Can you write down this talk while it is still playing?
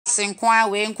Sinkwa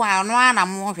we nkwa no ana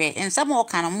mo hwe ensem o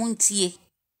kan mo ntie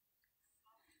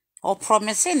o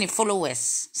promise ni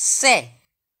followers say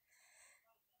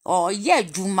o ye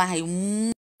adwuma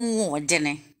emu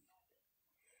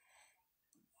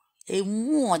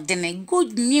odene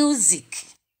good music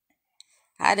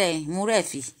ade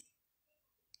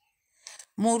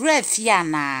murafi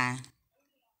ana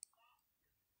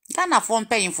Ghana for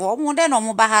mpanyimfo omo de no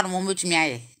mo ba ha no mo metumi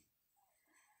aye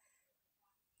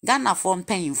Ghana for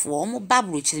mpanyimfo omo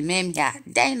babro chirimem ya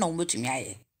den no mo metumi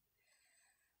aye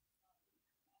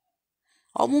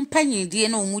omo mpanyindie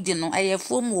na omo di no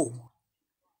ayefom o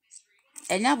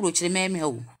enya bro chirimem ya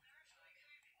o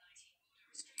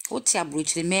oti abro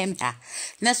chirimem ya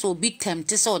na so obi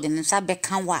tempt so de nsa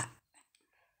beka wa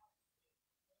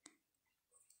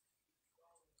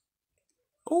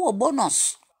o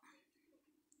bonus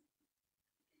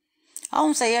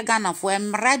Aun say ye Ghana for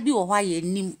emra bi o hwa ye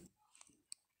nim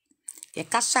ye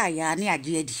kasa ya ne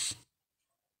age adi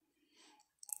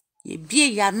ye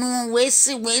bie ya no we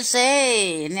se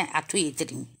ne ato ye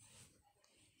tirim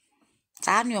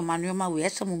ta ne o manoma we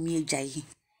esem mi agyayi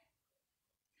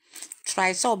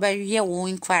try so be ye wo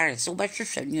inquiries so be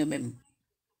hwehwe nneomam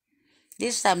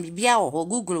this time bia o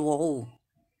Google wo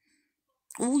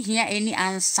who hear any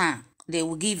answer they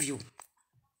will give you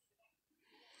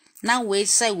now we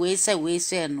say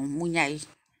no munyai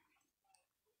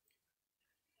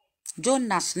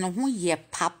Jonas no hu ye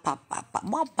papa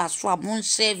mo baso a mon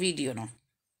share video no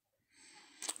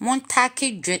mon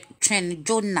take Twene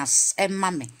Jonas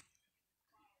mame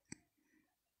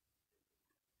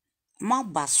mo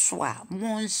baso a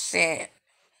mon share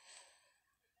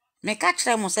me ka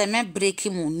kire mo say me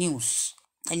breaking mo news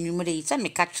anwumre yi say me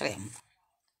ka kire mo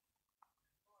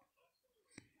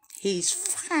he is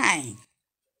fine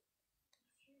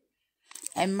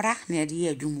emra na de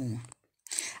adwumu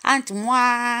Auntie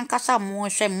moi kasa mo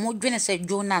hwe mo dwene se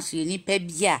Jonas ye nipa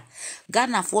bia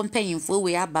Ghana for mpanyimfo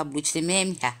we abablo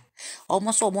chirimem ha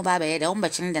omo so omo ba ba ye de omo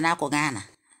chine de na akọ Ghana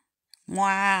mo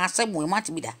asemo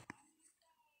mati bida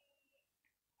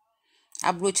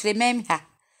ablo chirimem ha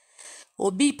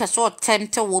obi peso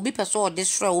tempt obi peso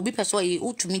destroy obi peso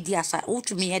utumi di asa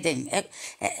utumi heden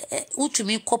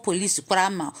utumi call police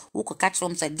kwama uko catch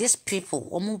them say these people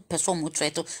omo peso mo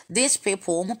treto these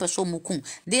people omo peso mo kun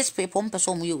these people omo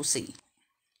peso mo you say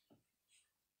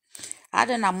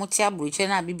ada na muti abrochire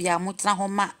na bibia mutna ho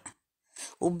ma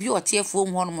obi otiefuo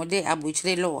ho no de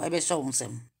abrochire law ebe so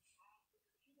nsem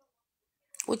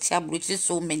uti abrochire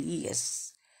so many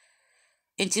years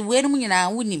enti wenum nyina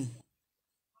wunim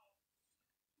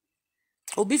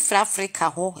obi fra Africa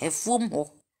ho efuom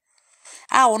ho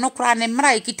a ono kura ne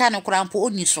mra ikita ne kura mpo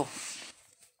oni so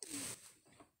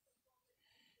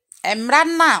emra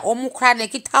na omo kura ne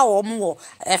kita omo wo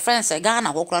friends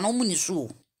Ghana ho kura no muni so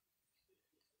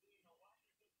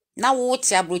na wo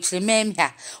ti abrochire mem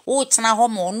ha wo tena ho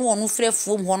ma ono fra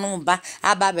fuom ho no ba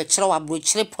aba be kire wa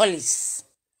abrochire police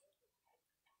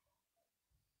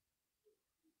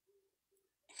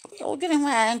o dwene ho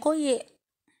enko ye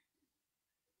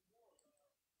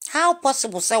how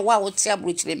possible say wa wo ti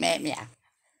abrochire mem ya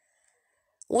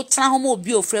wo tena ho ma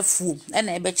obi ofra fuom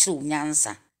na ebe kire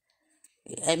unyansa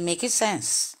it make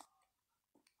sense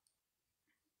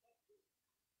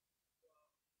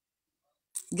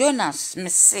Jonas me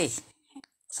say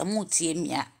samutie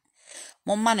mia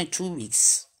mo man 2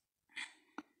 weeks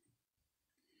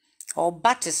o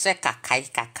bat se kakai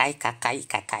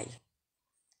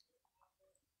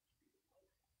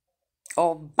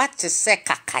o bat se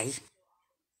kakai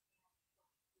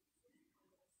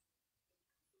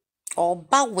o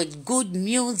ba with good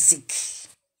music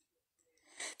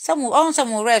some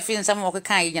refi and some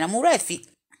kan yi na mo refi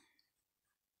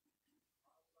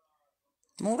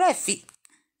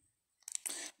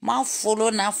ma follow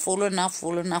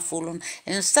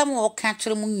and some will catch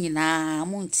them nyina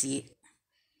muntie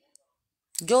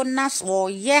Jonas or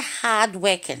ye hard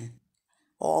working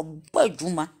or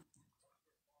baduma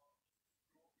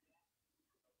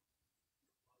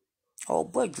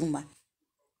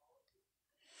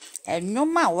and no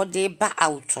ma what they ba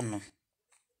out no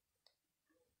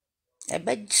e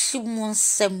ba chimun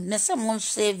sem na se mon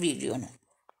share video no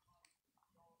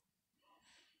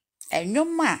and no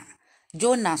ma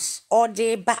Jonas or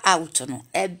they ba out no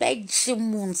e ba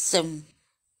chimun sem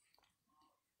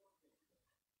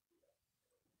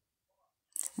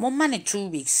more money 2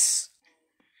 weeks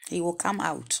he will come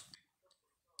out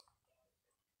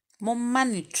more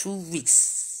money 2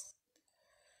 weeks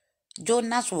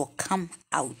Jonas will come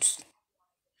out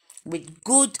with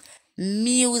good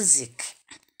music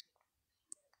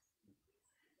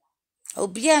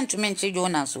Obian to mention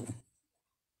Jonas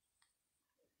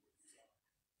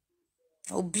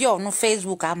Obi no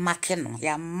Facebook a marking no.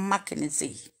 Ya marking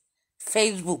say.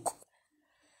 Facebook.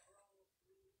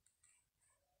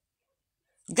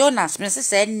 Jonas,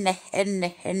 Mrs.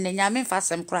 Enne, Yamin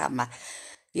Fassem Grandma.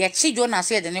 Yet she Jonas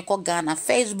here the Nico Ghana.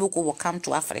 Facebook will come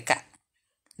to Africa.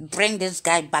 Bring this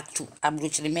guy back to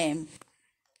Aboriginal men.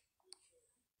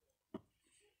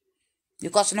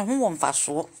 Because no one won't fast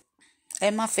so.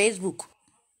 Emma Facebook.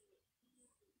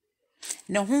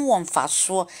 No one won't fast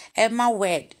so. Emma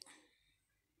word.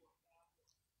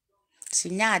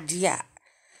 Sinya dia.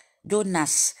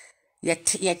 Jonas.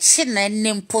 Yet chin and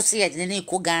name pussy at the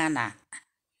Nico Ghana.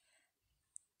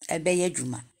 Ebeye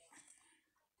Juma.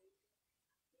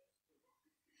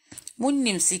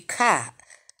 Munim sika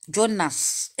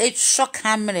Jonas. It shock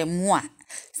hammer moi.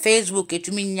 Facebook it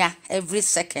minya every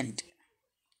second.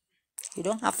 You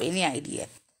don't have any idea.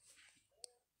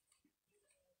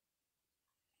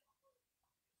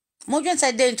 Mojan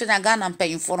said they into Ghana and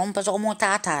paying for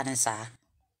tata.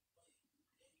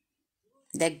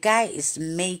 The guy is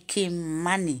making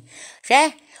money.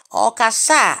 She or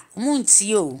kasa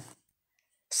muntio.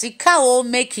 Sika o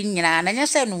making yana and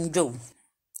yes numjo.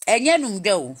 And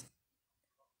yanumjo.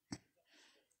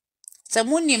 Sa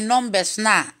munim numbers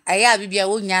na aya bibia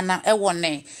wo nyana e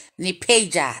wone ni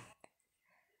pager.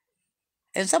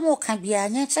 And some more can be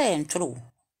anya say true.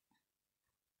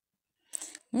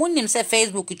 Munim say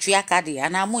Facebook tuya kadi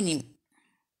ana munim.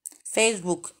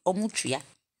 Facebook omutuya.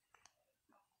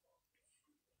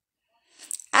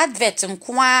 Advert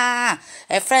nkwa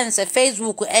a friends a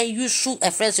Facebook you shoot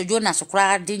a friends Jonas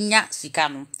kra dinya sika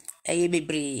no eye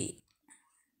bebre.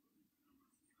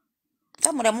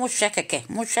 Tamure mo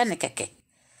hwe ne keke.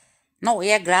 No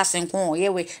ye grass nkwa ye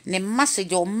we ne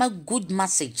message o ma good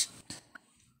message.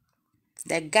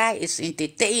 The guy is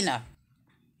entertainer.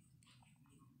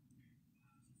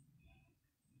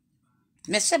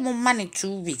 Me say mo money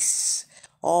 2 weeks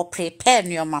or prepare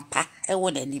your mapa e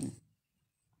won anim.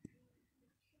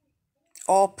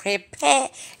 Or prepare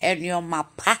and your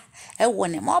mapa e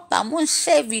won him up and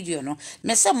share video no.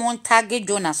 Me say mon target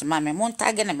Jonas mame, mon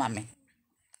target ne mame.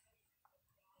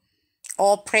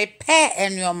 Or prepare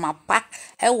and your mapa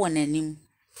e won anim.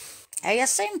 Aya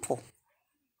simple.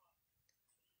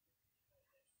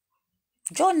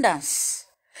 Jonas.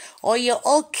 Oh, you're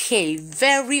okay,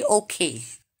 very okay.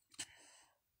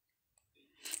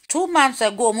 2 months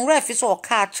ago, Murefi saw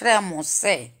car tremor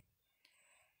say.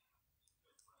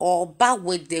 Or back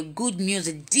with the good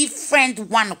music, different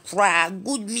one cry,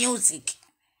 good music.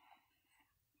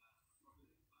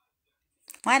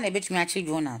 Why na bet me achi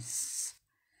Jonas?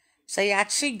 Say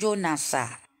achi Jonas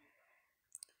sir.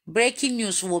 Breaking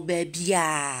news will be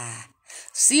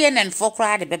CNN for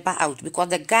cry the paper out because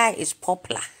the guy is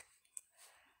popular.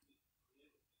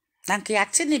 Nanki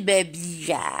atini baby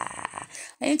ya.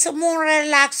 Into more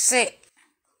relax.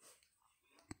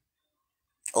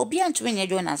 Obi Twene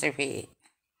Jonas efe.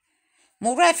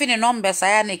 Murefi the numbers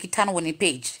I na kitan woni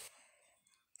page.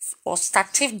 Or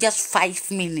stative just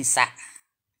 5 minutes.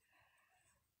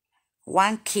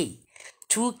 1K,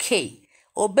 2K.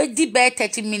 Obedi be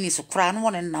 30 minutes crown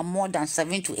one and more than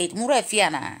 7 to 8.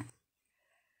 Murefiana.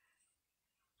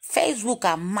 Facebook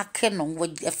are marking on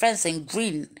with a friends in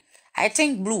green. I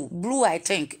think blue, I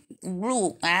think.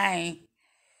 Blue, aye.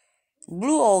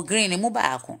 Blue or green,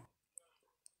 Mubako.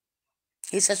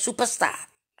 He's a superstar.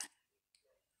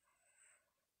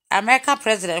 America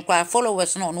president,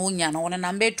 followers no Nunya, no one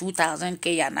number 2,000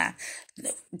 K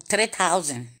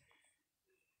 3,000.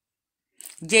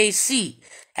 JC,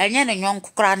 and yan a young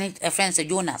chronic a friend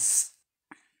Jonas.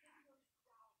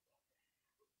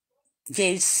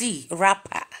 JC,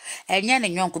 rapper, and yan a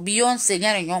young Beyonce,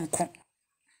 yan a young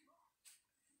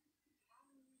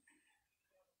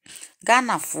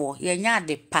Ghana for yan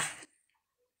de pa.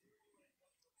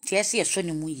 Tiasi a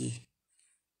sonny muye.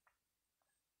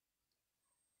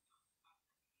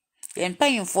 Yen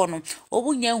paying for no,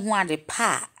 Obunya who de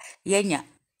pa, yenya.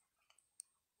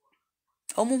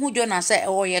 Omu Jonas say,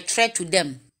 oh, ye threat to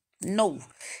them. No,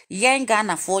 yen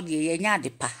Ghana for ye yenya de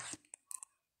pa.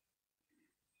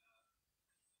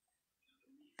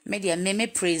 Media me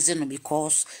praise no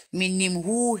because meaning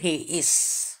who he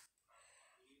is.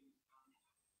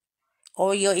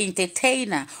 Or your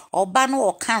entertainer, or bano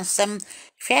or cansem,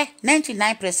 fair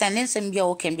 99% in some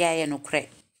year can be a no crack.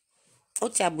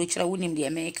 Otia butcher winning the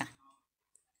America.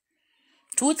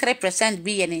 2-3%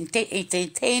 be an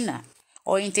entertainer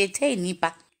or entertain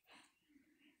nipa.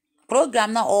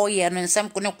 Program na all year and some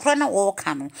kuno crana or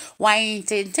cano, why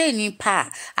entertain nipa,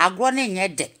 a grown in your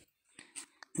deck.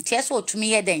 Ties what to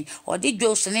me then, or did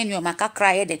Joseph in your maca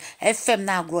cry then, FM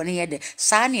now grown here the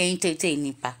sunny entertain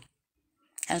nipa.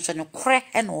 And so no crack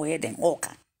and all then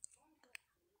oka.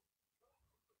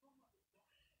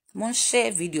 Mon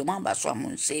share video, man, but so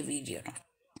mon share video.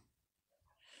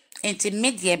 Enti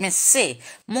media me say,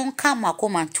 mon come a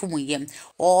come and to me,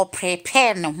 or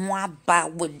prepare no one bar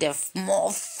with the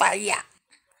more fire.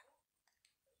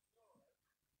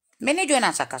 Many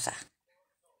Jonas akasa.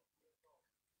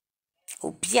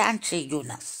 Auntie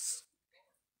Jonas.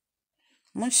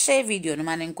 Mon share video no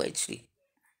man inquire.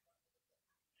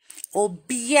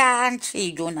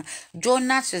 Auntie Jonas.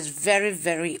 Jonas is very,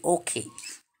 very okay.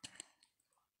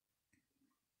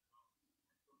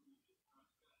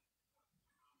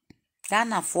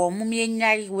 Ghana for mummy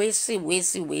nyai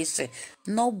wese.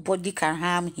 Nobody can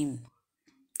harm him.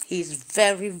 He's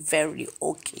very, very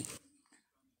okay.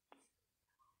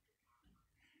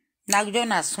 Now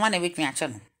Jonas, one of it me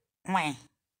action. Why?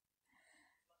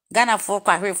 Ghana for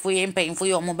quite for you and paying for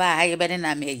your mobile higher better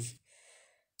than me.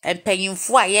 And paying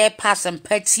for a year pass and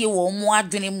petty or more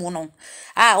doing mono.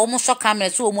 Ah, almost so come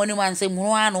so money man say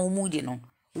Muano moody no.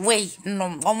 Wait, no,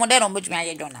 more than on which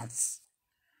me Jonas.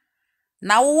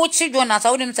 Now what you Jonas,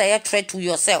 I wouldn't say a threat to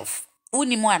yourself.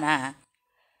 Unimwana.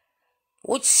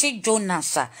 What she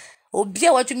Jonas?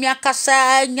 Obia watu mi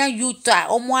akasa nya yuta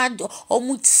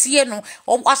omu tie no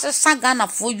asesa Ghana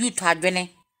for yuta adwene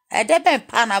e de ben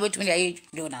pa na betumi ya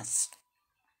Jonas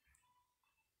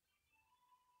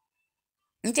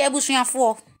nti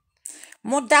abusuafo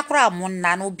mo dakra mo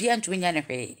na no obia ntumi nya ne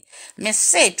hwe me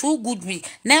say 2 good weeks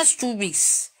next 2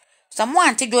 weeks someone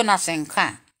Auntie Jonas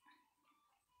nka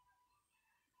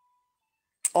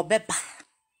obeba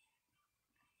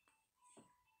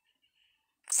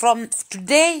from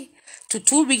today to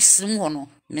 2 weeks no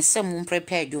me say mo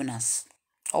prepare Jonas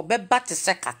obeba te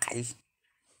se kakai.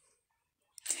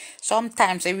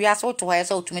 Sometimes we are so to why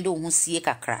so to me do see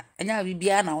kakra. Enya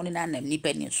bibia na oni na nam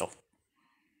nipa ni so.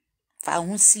 Fa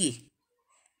hu sie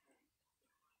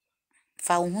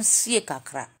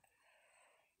kakra.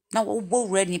 Na wo bo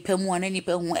wura nipa mu ana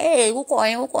nipa hu wo ko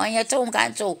anya te un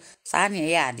kan so sa na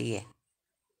ye ade.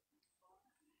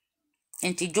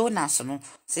 Enti Jonas no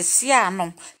se sia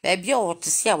no ba bia o te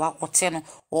sia wa kote no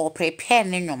o prepare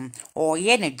ne nyom o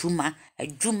ye na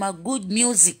adwuma good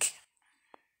music.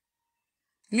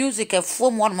 Music a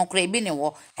form one more crabby ne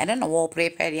wo and then no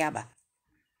prepare yaba.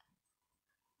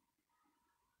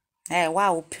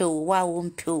 Wow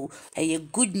pill. A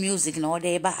good music no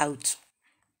day out.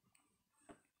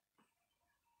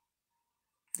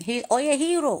 He a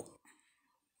hero.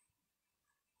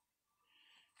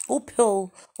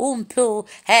 Pill,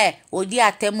 odi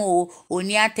atemo,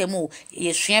 oni atemo,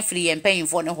 ye shen free and paying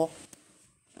for no.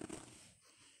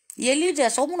 Ye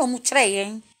leaders omo mu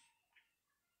kire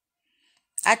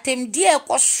atem die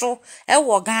koso e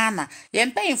wo Ghana ye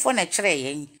paying for na kire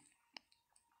yen.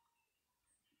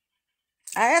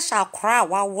 Ayesa kra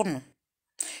wa wo no.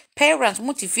 Parents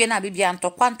mutifie na bibia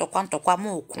ntokwa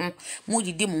mo ko mo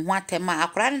didi mo ho atema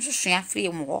akra ne susua free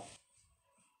mo ho.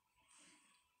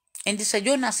 Endi se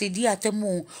Jonas di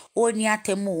atemu oni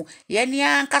atemu ye ni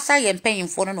ankasa ye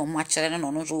mpanyimfo no mo akere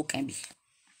no no so kan bi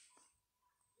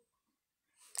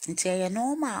nti ye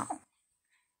normal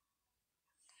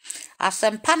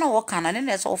asempa no wo kana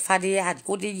ne so fade ya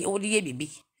odi ye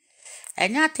bibi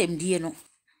enya atemdie no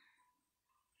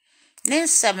ne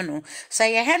nsem no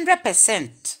say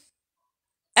 100%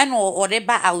 eno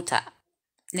oreba outa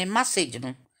ne message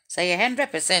no say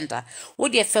 100% wo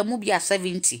de famu bia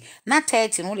 70 na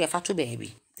 30 no de fa to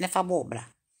baby ne fa bobra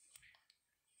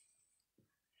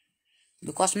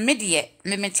because media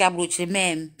me meti abrochire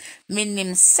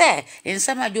menim say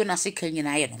nsama Jonas kan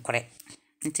nyina ye nokore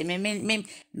nti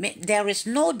me there is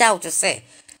no doubt to say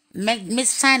me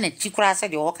sign it chikura say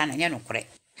de wo kan nya nokore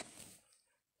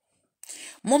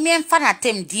momien fa na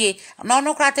temdie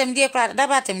no kra temdie kra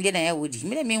daba temdie na ya wodi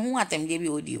me hu atemdie bi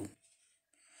wodi o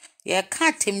ye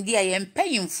ka temdie ye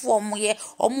mpanyimfo ye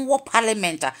wo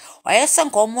parliament o ye sen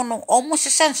ko omo no omo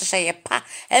hyehyɛ ye pa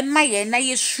ema ye na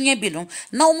ye sua bi no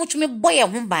na omo tumi boye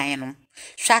ho ban no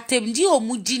hwa temdie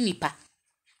omo di nipa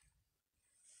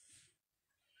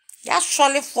ya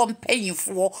sole from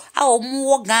mpanyimfo a omo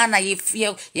wo Ghana ye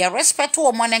respect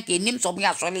omo na ke nim so mo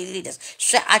ya sole leaders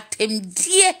hwa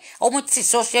atemdie omo ti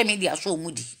social media so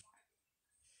omo di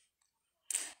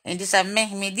endi sa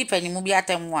me di panimu bi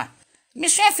atemu a me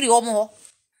sua free omo ho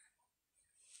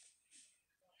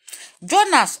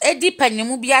Jonas edi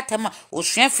panimu bi atema o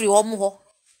sua free omo ho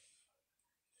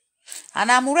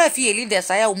ana mura fi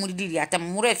leaders aya omo di atem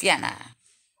mura fi ana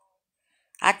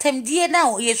atemdie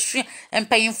na ye sua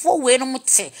empanyimfo we no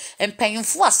mute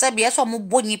empanyimfo asabe eso mo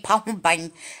boni pa ho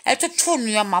ban etoto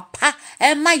nuama pa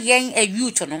ema yen a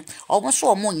youth no omo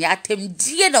so omo nya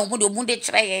atemdie na omo de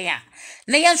kire yen ya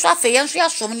na yen so afa yen so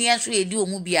asom ne yen so edi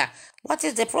omo bia what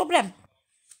is the problem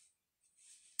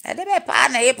E de be pa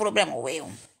na ye problem we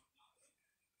ho.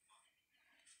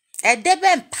 E de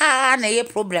be pa na ye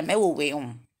problem e wo we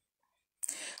ho.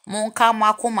 Monka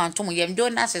makoma ntom yem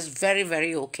Jonas is very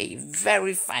very okay,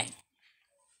 very fine.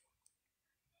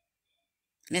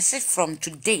 Me say from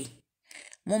today,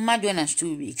 Mama Jonas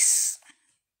 2 weeks.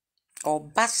 Or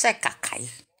base kakai.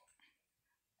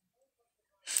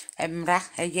 Emra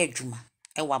eye adwuma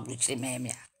e wa bruchire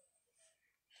memia.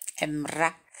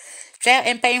 Emra hwe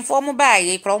empayinfo mo ba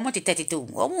ye kro mo tetetete o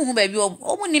mo hu baabi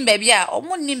o mo nim baabi a o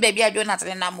mo nim baabi a Jonas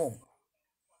ne nam o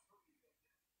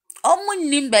mo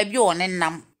nim baabi o ne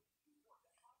nam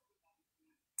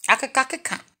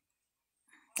akeka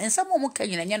ensam mo ka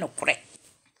nyina nya no kore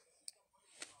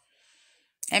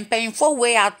empayinfo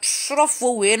we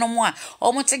atrofo we no mo a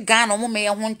o mo te Ghana o mo me ye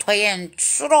ho ntoye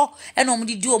ntro e no mo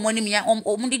di o mo nim ya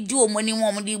o mo di o mo nim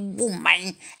o mo di bu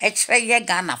man e kire ye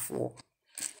Ghana fo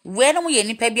we no mo ye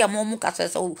nipa bi a mo ka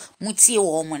so mo tie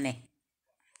wo mo ne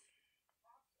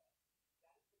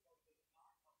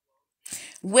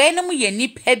we no mo ye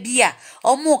nipa bi a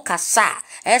o mo kasa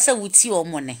e se wo tie wo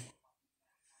mo ne.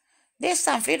 This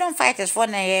time freedom fighters for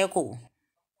na ye ko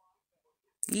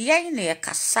ye ne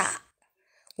kasa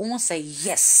won say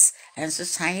yes and so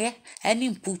say any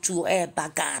putu e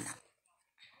bagana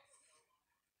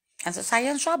and so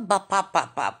science so ba pa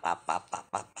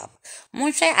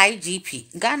mon hwe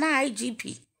IGP Ghana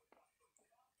IGP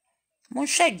mon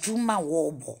hwe juma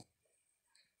wobo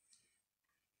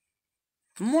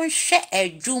mon hwe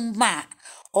ejuma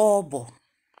obo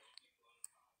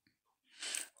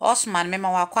Osman mema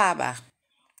wakwaba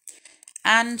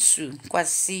Ansu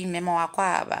kwasi mema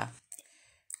wakwaba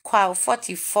kwa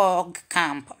 44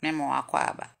 camp mema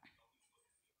wakwaba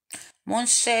mon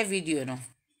share video no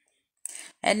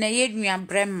ene yedua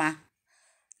brema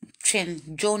Twene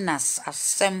Jonas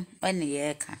asem ene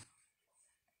yeka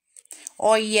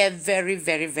oh yeah very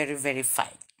very very very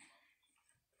fine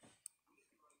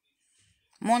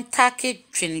mon take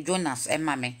Twene Jonas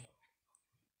emame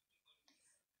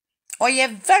oh yeah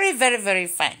very very very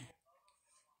fine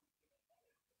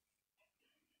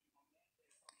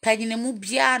pagine mu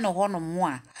bia no ho no mo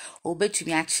a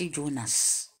obetumi achi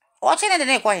Jonas o chene de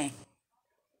ne koyen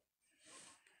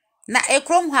na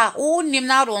ekrom ha o nim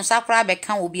na ro nsa kra be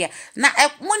kan obi a na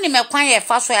munim ekwan ye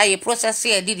fa so ya process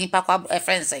ye di nipa kwa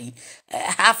friends yi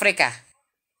Africa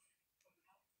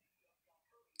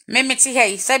memeti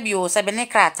hey sabio sabene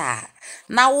krata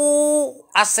na wo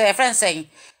as friends yi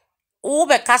wo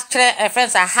be kastre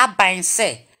friends a haban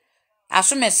se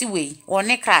asomasi we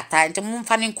one krata nti mu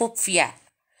mfa ne nkofia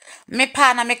me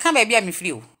pa na me kan ba bia me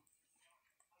firi o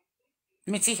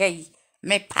meti hey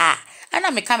me pa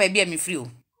ana me kan ba bia me firi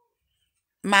o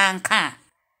manka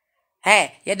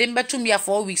ye dem betum ya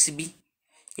 4 weeks bi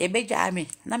ye beja me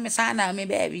na me san na me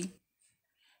baby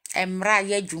emra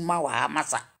ye adwuma wa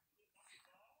masa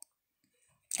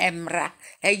emra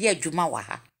ye adwuma wa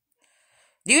ha.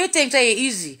 Do you think say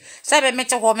easy say me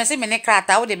te ho me say me ne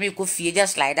krata wo de me ko fie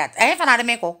just like that fa na de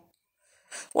me ko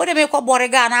wo de me ko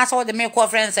Borega na so de me ko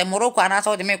friends e Morocco na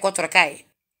so de me ko Turkey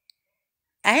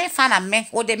fa na me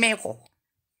wo de me ko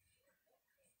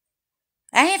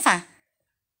fa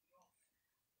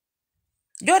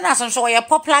Jonas so ye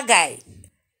popular guy.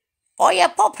 Oh, yeah,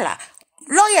 popular.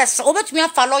 Lawyers, over to me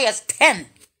for lawyers 10.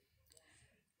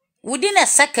 Within a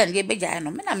second, you be no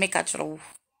me na make a true.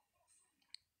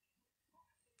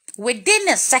 Within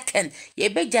a second,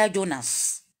 you be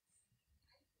Jonas.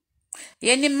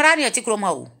 Ye ni mra ni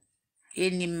atikroma o. Ye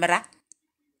ni mra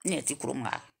ni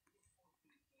atikroma.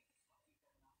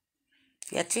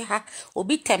 Ye ti ha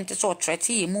obi tempted so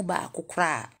threaten ye mu ba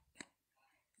akokra.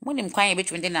 Munim kwan ye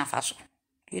between na afaso.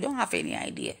 You don't have any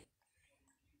idea.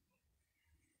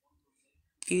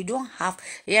 You don't have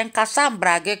yen kasa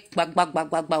brage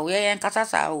gbagbagbagba yen kasa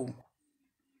sa o.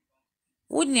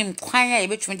 Wonim kwan ye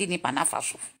between ni pa na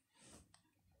afaso.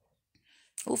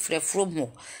 Who from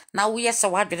mo na wo yesa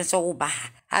wadwene se wo ba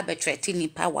ha betreti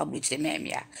nipa wa bruchire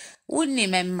memia woni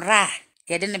memra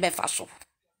ye de ne befa so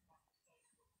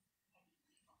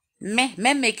me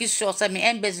make sure say me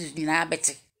embassy nyina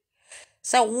beti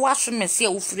se wo aso me se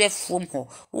wo from ho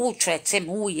wo trete me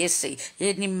wo yese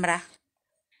ye ni mra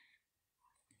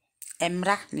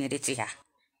emra ne de ti ha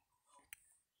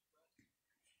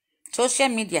social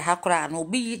media ha kura na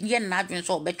obi ye na adwene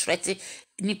so betreti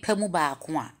nipa mu ba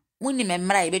ko a woni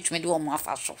memra ye betumi de wo mo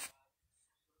afa so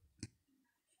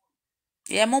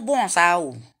ye mo bon sa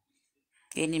o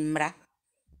ye ni mra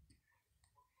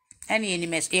any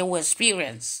enemies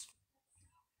experience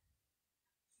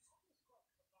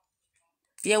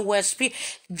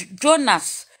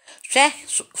Jonas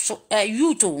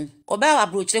you too oba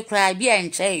abrochire kra bia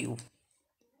enche you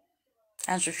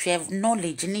And so she have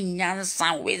knowledge ni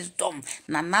nyansa wisdom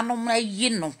na nanom na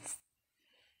yino.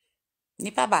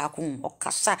 Nipa baako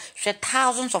okasa she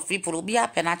thousands of people obi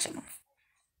apenache no.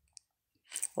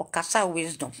 Okasa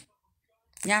wisdom.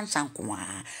 Nyansa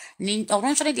nkoa. Ni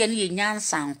oronso ne de ne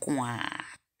nyansa nkoa.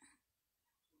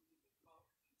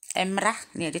 Emra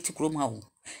ne de ti krom ha o.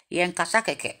 Yen kasa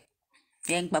keke.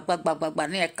 Yen gbagba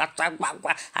ne kasa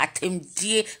gbagba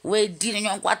atemdie we di ne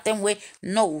yonko atem we.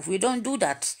 No, we don't do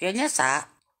that. Yen yesa.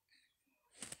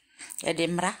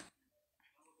 Edemra.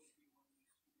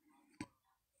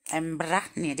 Emra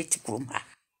ne de ti krom ha.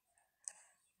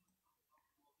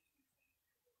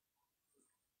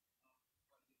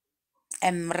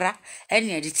 Emra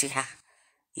ene de ti ha.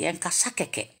 Yen kasa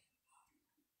keke.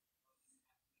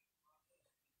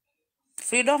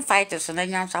 Freedom fighters na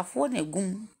nyansafo na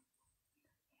gum.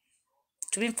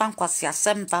 To be fan kwasi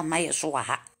asem fa maye so wa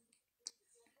ha.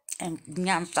 En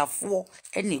nyansafo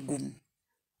ene gum.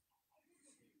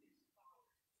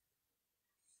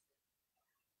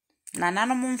 Na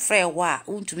nanom mfrɛ wa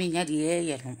untumi nya de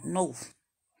ye no.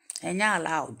 Enya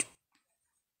allowed.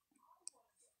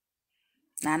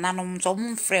 Na nanom so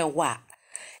mfrɛ wa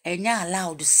enya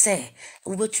allowed say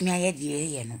ubetumi aye de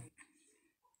ye no.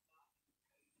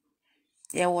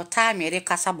 Ye time ye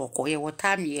kasa boko, ye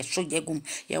time ye so jegum,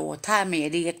 ye time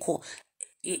ye ko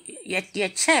ye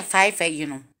che 5 you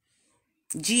know.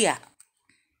 Gia.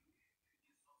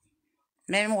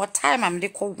 Me what time I'm de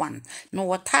ko 1, me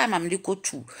what time I'm de ko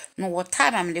 2, me what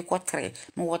time I'm de ko 3,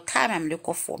 me what time I'm de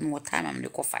ko 4, me what time I'm de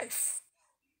ko 5.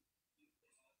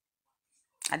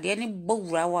 Ade ni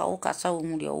bowura wa o kasa o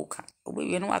mu de o ka.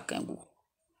 Obewie no akan gu.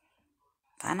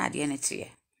 Ana ade ni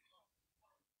tie.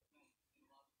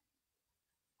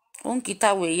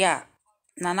 Onkita we ya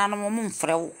nananom mu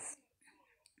mfrɛ wo.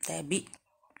 Dabi.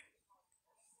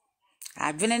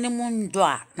 Adwene ni mu ndo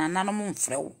a nananom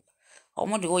mfrɛ wo.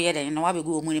 Omo de wo ye den na wa be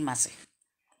gu omu ni mase.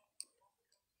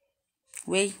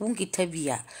 We onkita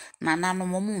bia nananom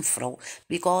mu mfrɛ wo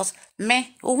because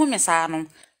me ohu me sa no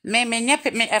me nye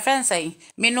me friend say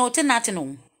me no ti nothing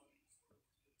no.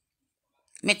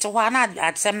 Me to wa na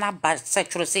adsem na ba se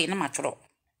tworo sei na ma tworo.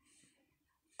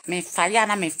 Me fire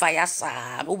na me fire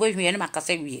sa obehwie na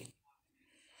makasa wie.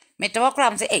 Me to wa kra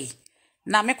am say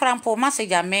na me kra mpo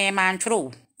message a me man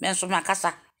tworo me nso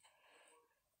makasa.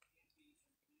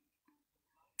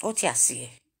 Oti ase.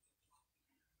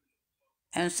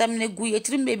 Ensem ne gu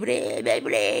yetirim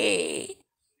bebre.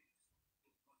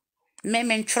 Me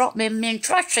mentro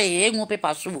hwe enwu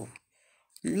paper so.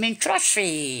 Mentro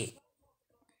hwe.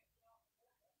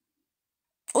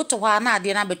 Oto wa na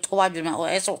ade na beto wa dwuma o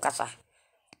eso kasa.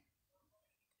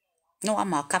 No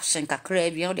ama caption kakra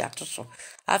bia o de atoso.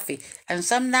 Afi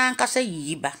ensem na nkasa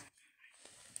yiba.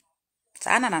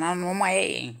 Sa na no mo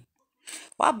aye.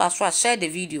 Wa ba so share the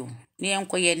video. Ni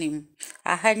enkoye nim.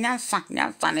 Aha nyansa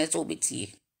na eso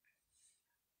betie.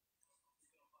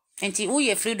 Enti wo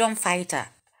ye freedom fighter.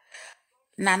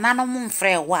 Na nanom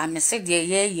mfrɛ wa me se de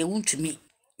ye wuntumi.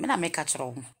 Me na meka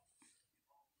kyerɛ wo.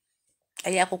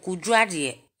 Eya kokudru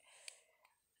ade.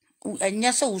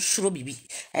 Enya se usuro bibi.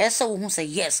 Eya se wo hu se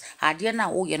yes, ade na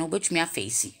wo ye no betumi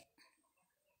afeisi.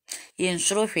 Ye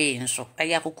nsuro hwe nso.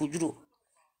 Eya kokudru.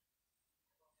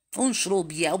 Unsuro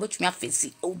obia obetumi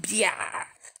afeisi. Obia.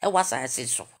 E wasa ase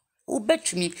so.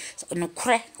 Obetumi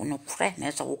nokre na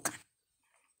eso wo ka.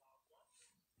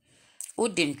 Wo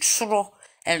de ntro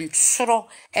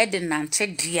de nante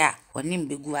dia onim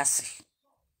begu ase.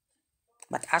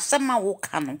 But asema wo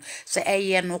ka no se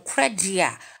eye no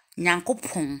kradia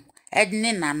nyankopon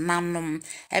edne nananom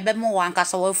ebe mo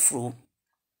wankasa wafuro.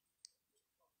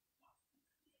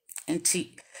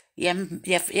 Enti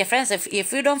ye friends if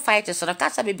freedom fighters so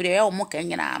kasa bebre o mo kan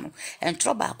nyina no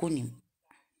entro ba ko nim.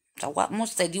 So what mo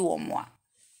study wo mo a.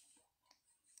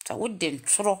 So wo de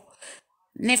ntro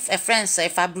Nif a friend say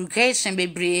fabrication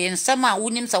bebre nsema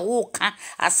wonim se wo ka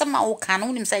asema wo ka no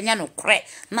wonim se nya no kre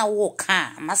na wo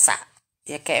ka masa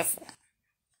ye careful.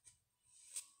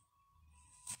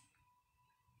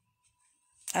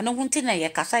 Ano hunti na ye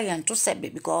kasa ye nto sebe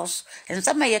because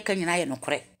nsema ye ka nyina ye no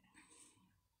kre.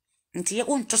 Nti ye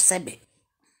unto sebe.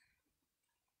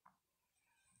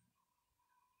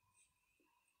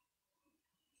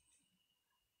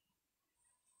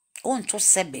 Unto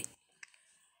sebe.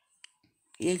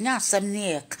 Ye nya asem ne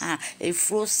ye ka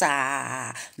efro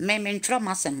sa me mentro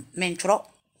masem mentro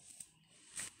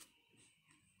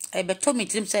ebeto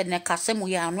mitrim said ne kasem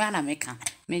ye anu ana meka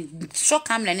me so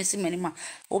kam na nisi manima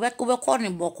obekọ ni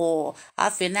boko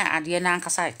afi na ade na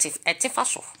ankasa etifa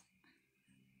so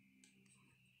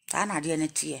ta na ade ne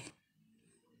tie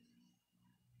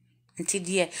Nti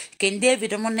die Ken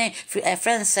David mo ne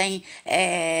friend saying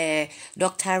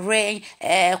Dr. Ray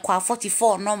kwa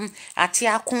 44 nom ate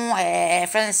akon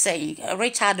friend saying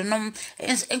Richard nom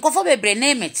enkofo bebre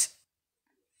name it.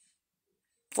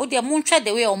 For the montwa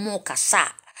the way omo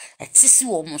kasa etisi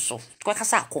wo mo so kwa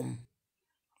kasa akom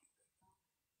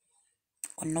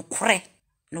nokre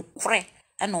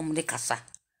ana omo de kasa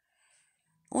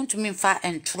untumi mfa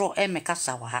entro me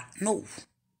kasa wa ha no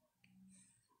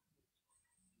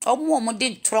omo de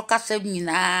ntro kasa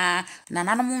nyina na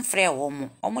nanom mfrɛ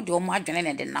omo de omo adwene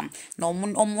ne de nam na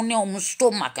omo ne omo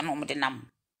stomach na omo de nam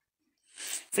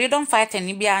freedom fighter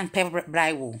ni bia mpe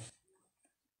bribe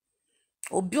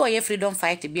obi oye freedom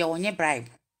fighter bia onye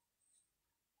bribe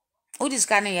o dis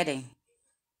kan ye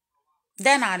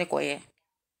den na de koye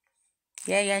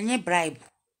ye nye bribe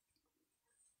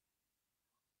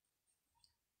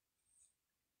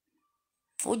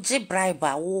o je bribe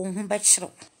a wo hu be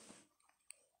chiro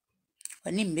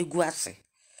ani mmegu ase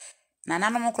na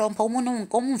nanom kro mpa omo no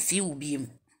nkom mfi ubi mu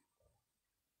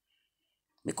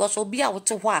because obi a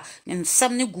wote ho a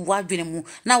nsem ne gu wadwene mu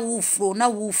na wo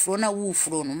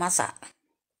furo no masa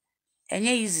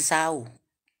enye easy sa o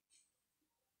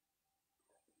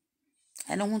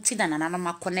eno hunti na nanom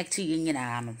a connect ye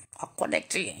nyina no a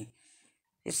connect ye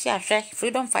esi ahwe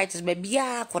freedom fighters be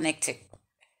bia connected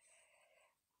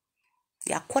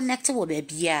ya connect wo be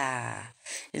bia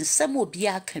nsem obi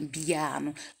a kan bia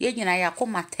no ye nyina ya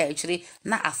komata akire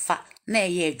na afa na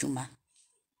eye adwuma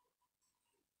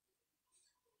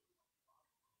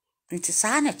nti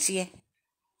saa na tie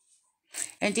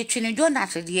enti Twene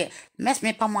Jonas de mes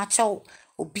me pa mo achew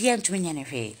obi antumi nyane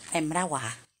hwe emra wa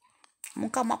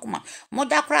muka makoma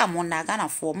moda kra mo na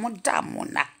Ghanafo moda mo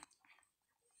na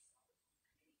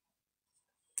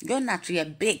Jonas ye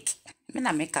big me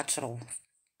na make atro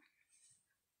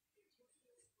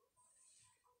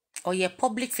or ye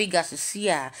public figures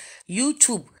see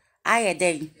YouTube aye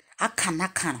den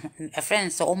akana a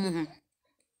friend so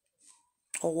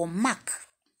or mark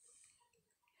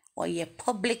or ye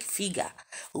public figure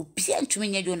obi antumi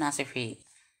nya Jonas hwe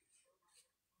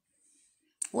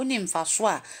Woni mfa so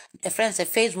a friend say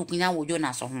Facebook nya wo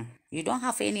Jonas ho you don't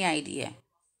have any idea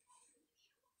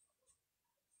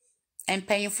and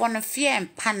paying for no fear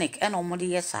and panic and omode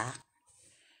yesa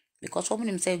because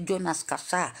woman say Jonas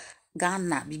kasa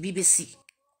Ghana BBC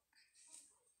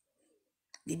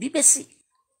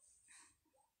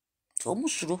so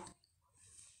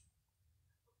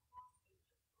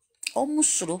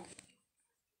omusuro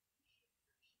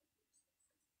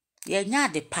ye nya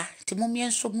de pa ti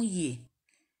momyenso mu yie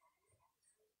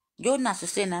Jonas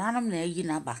say na nanom na yi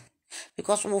na ba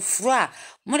because wo fura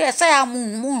mo de say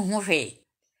amu hu hwe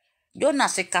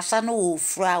Jonas kasa no wo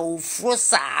furo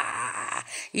sa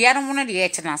ye no mo no de ye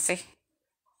tenase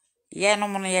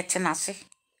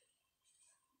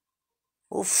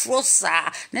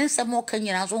Ofrosa nensa mo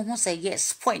kanyina so hu say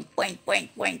yes point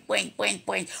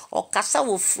o kasa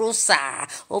wo frosa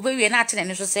obewie na ate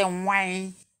ne so say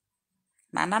nwan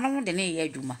na nanom de ne ye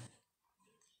adwuma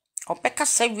opeka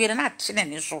sa wie na ate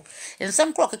ne so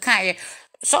ensem kro keka ye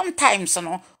sometimes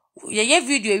no ye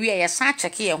video wie ye san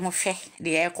check ye ho hwe de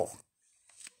ye ko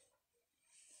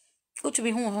to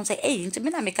be hu say eh nti me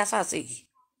na me kasa say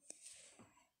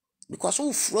because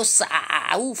ufrosa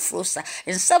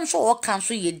and some so all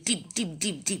cancel ye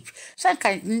deep some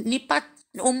can nipa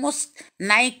almost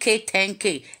 9k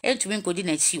 10k and to me go di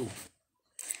na chi o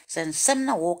sen sem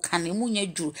na wo kan emu nya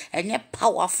duru enye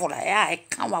powerful ya e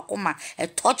kan wa koma e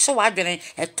touch wa adwene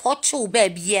e touch wo ba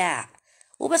bia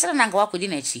wo be se na nga wa ko di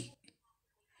na chi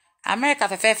America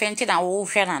fefe nti na wo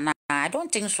hwe na I don't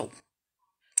think so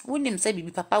wonim say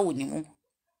bibi papa wonimu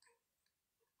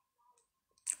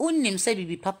Unim say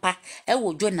bibi papa e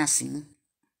wo Jonas mu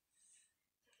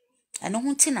eno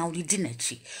hunti na wo di na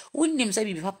chi unim say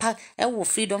bibi papa e wo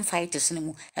freedom fighters ni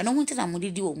mu eno hunti na mo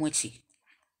di wo mu chi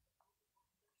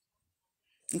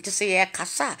nti say ye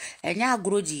kasa enya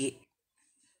agrodie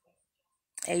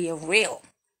e real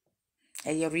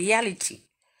e reality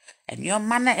enyo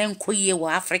mana enkoye wo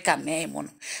Africa memo no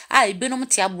ebinom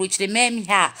ti abrochire mem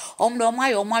ha omdo omo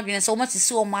ayo omo adwene se omo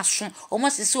sisi omo aso omo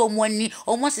sisi omo ani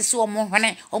omo sisi omo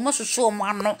hwene omo susu omo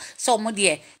ano se omo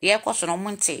de ye koso no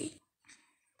omo nte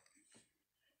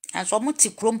and so omo ti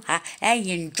krom ha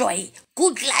enjoy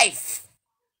good life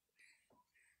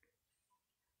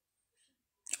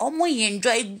omo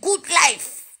enjoy good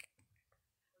life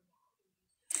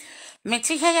me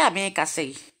ti ha ya me ka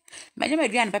sei menye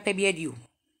maduan papa bi adio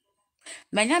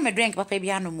menye me drink papa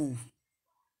bi anomu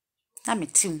na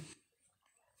metim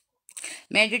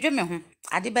me jojo me ho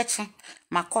ade beche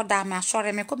makoda me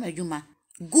asore me komadwuma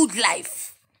good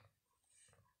life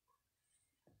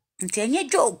Nti enye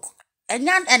joke.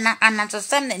 Enya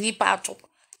anantesem na nipa ato.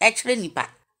 Ekire nipa.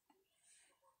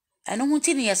 Eno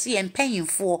hunti ne yesi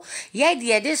empanyimfo. Ye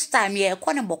de this time ye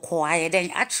ekone boko aye den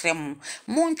akyerem.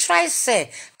 Mon try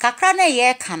say kakra na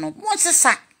ye ka no. Mon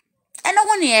sesa. Eno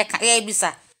hu ne ye ka ye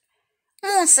bisa.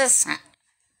 Mon sesa.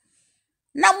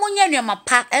 Na munya nwa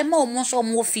pa ema omo so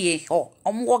omo fie ho.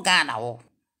 Omo wo Ghana ho.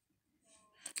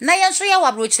 Na ye so ye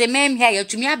wabrochire mem hia ye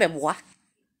tumi abeboa.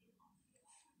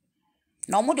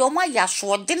 Na omo de omo ya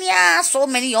so denia so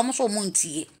many omo so omo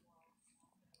ntie.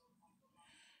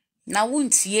 Na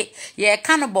wuntie ye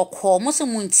ka no bokọ mo se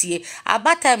muntie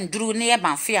abatam duru ne ye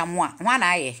banfia mo a hwan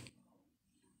na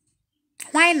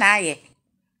aye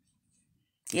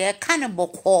ye ka no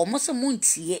bokọ mo se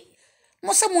muntie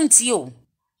o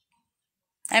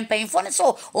empanyfo ne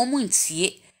so o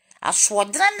muntie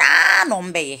asodre na no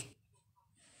mbeye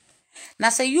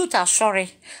na se youth asori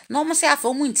na mo se afa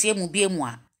o muntie mu bie mu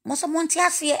a mo se muntie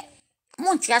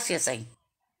ase sen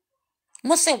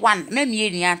mo se one memie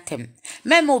ni antem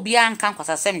memo obi anka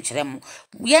kwasasem kire mo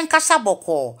ye nkasa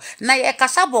bokọ na ye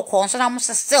kasa bokọ so na mo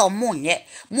se omonye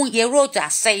mo ye road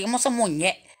asay mo se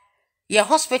monye ye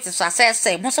hospitals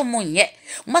asay mo se monye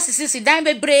mo sisi dan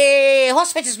bebre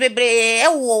hospitals bebre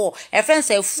ewo e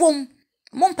friends afum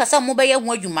mo mpesa mo be ye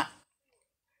ho adwuma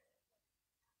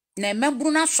na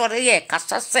membru na sore ye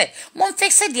kasa se mo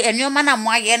fixe de enyoma na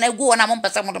mo aye na egu na mo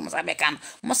mpesa mo do mo sabe kan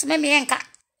mo se memie nka.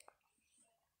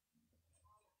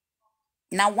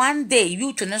 Na one day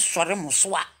you to no sore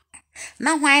muswa.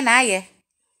 Na hwan na aye.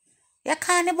 Ya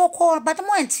kan ne boko but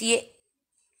mo antie.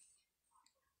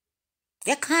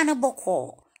 Ya kan ne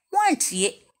boko. Mo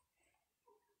antie.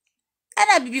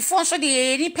 Ana bibifo so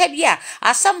de ni pa bia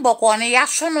asem boko ne ya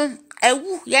so no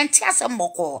awu ya nti asem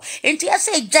boko. Enti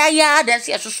ase jaya dan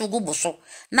se so gubu so.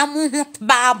 Na mo hu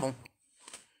ba mo.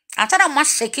 Atana mo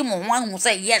sheki mo hwan hu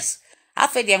say yes.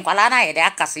 Afa de nkwala na ye de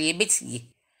akase ye betie.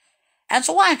 And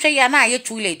so one try na ye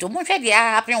too late. Mo hwe de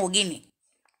happen wo Guinea.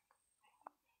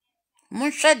 Mo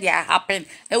hwe de happen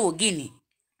e wo Guinea.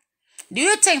 Do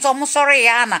you think omo sorry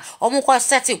yana omo kwa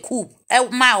set a coup e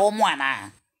ma omo ana?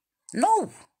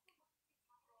 No.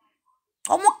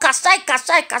 Omo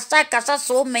kasai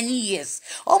so many years.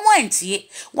 Omo antie.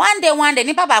 One day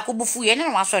nipa ba ko bufu ye ne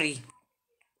no sorry.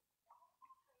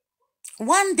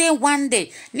 One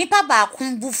day nipa ba ko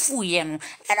bufu ye no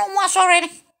e no mo sorry.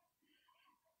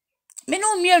 Me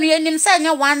no mienu ye nim say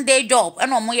nya one day job e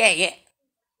no mo ye.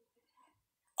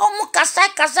 Omo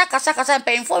kasai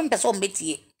painful person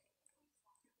betie.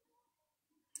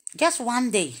 Just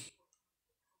one day.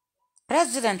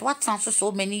 President what sounds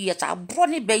so many years I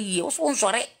brought it by ye also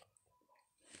sorry.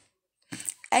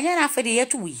 And then after the year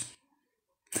to we.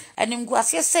 And in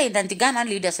Guasia say that the Ghana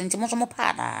leaders and Timosomo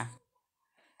Pada.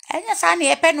 And yes, I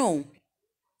near peno.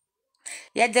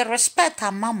 Yet the respect a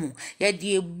mamu, yet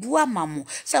the bua mamu,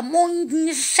 some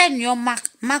mon send your Mac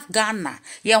Ghana,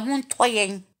 ye won't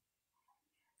toying.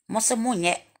 Mosamun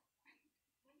yet.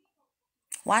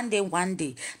 One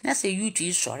day, that's a you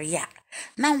to sorry ya.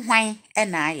 Now why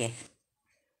and I.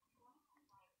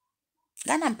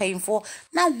 Ghana I'm paying for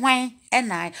now why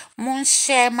and I, mon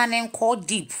share man called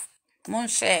deep. Mon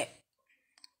share.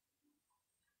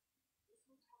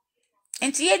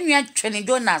 And the end Twene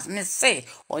Jonas me say,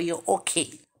 or you're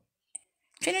okay.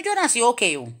 Twene Jonas, you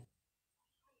okay? You?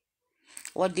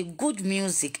 What the good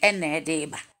music and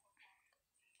deba.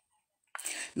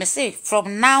 Me say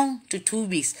from now to 2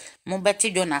 weeks, mo Betty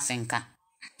Jonas enka.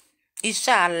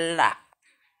 Inshallah.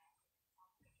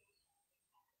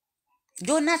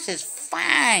 Jonas is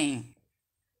fine.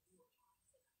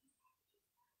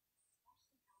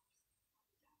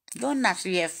 Jonas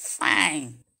is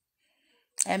fine.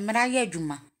 Emra ye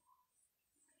juma.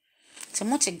 Se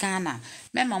mo te Ghana,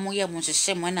 me mama ye mo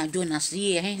se mo na Jonas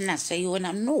ye na say you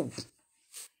na no.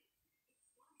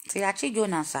 Se achi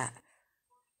Jonas a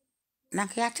na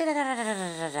kia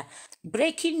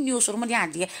breaking news or money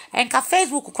ade and ka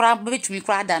Facebook kura betumi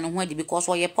kura da no ho ade because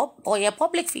or ye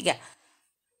public figure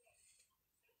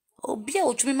obi a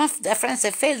otumi ma the friends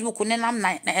Facebook ne nam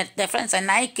na the friends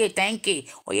 9k 10k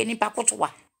or ye nipa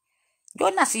kotowa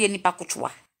Jonas ye nipa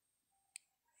kotowa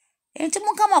enti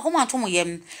mo kama ko ma to mo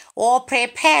yem or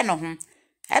prepare no ho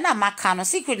e na maka no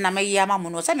secret na me yama mo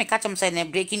no say me catch them say na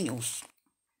breaking news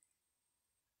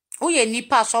o ye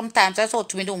nipa sometimes say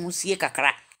otumi do mo sie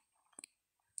kakra.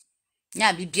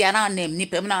 Nya bibia na name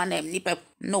nipa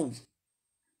no.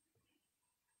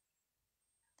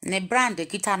 Ne brand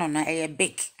kita no na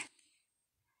big.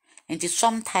 And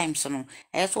sometimes no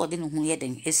so ode no hu ye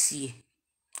den esie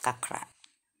kakra.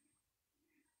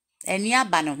 Eni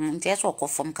aba no hu nti so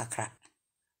okofom kakra.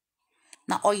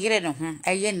 Na oyire no hu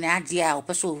eye na ade a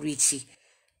opeso orichi.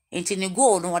 Enti ne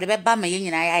go no wode beba ma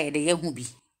yenyina ya ye de yehu bi.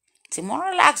 Ti mo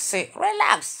relax.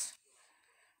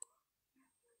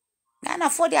 Nana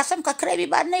for the asem kakra bi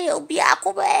ba na ye obi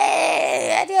akobe.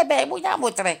 E de be bunya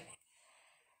motre.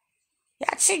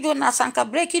 Ya chi Jonas anka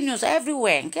breaking news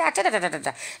everywhere. Nke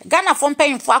atata. Ghana for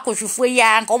mpanyimfo akohwefo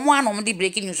ya anka omo anom di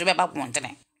breaking news be ba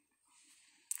pontene.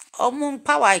 Omo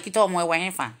power ikita omo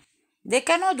ewan fa. They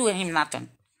cannot do him nothing.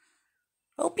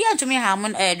 Obi antumi ha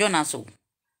mon Jonas o.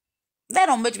 They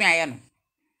don't bet me ayano.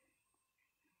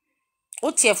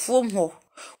 O tiefuom ho.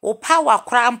 O power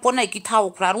kra mpo na ikita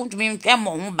wo kra runtumi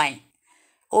emo ho ban.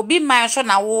 Obi man so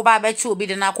na wo ba be chi obi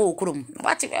de na ko okrum.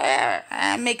 What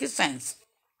make sense?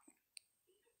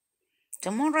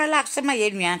 Tomorrow relax my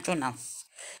Jonas.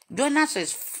 Jonas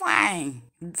is fine.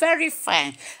 Very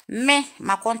fine.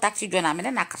 My contact Jonas me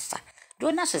na kasa.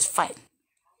 Jonas is fine.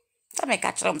 So me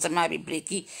catch them say be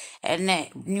breaky and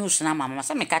news na mama.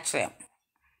 So me catch them.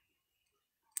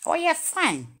 Oh yeah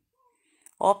fine.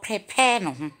 Or prepare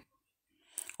no.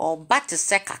 Or bat to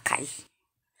say kakai.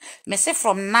 Me say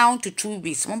from now to 2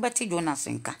 weeks. Mo beti Jonas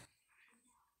nka.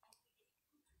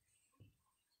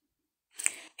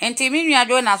 Enti mi nua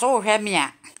Jonas o hwe me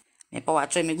a. Me pa wa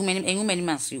tro me engumani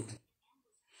masi.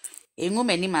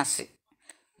 Engumani masi.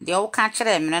 De o ka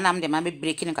kire me na me de ma be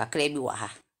breaking kakra bi wa ha.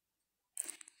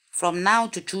 From now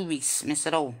to 2 weeks,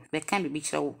 Mr. O, be can be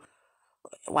kire wo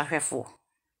wa hwefo.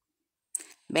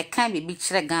 Be can be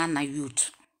kire Ghana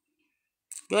youth.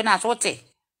 Jonas wote.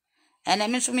 Ene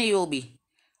me so me yobi.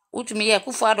 Utumi ye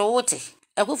Akufo-Addo wote.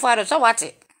 Akufo-Addo so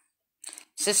wate.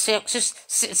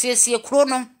 Se kro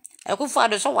no.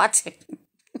 Akufo-Addo so wate.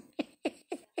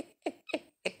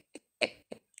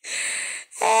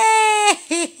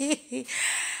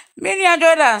 Many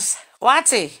Jonas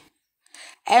wate.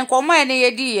 Enkomo ene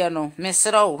yedi ye no.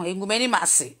 Mr. O, engumani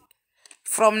masi.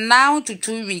 From now to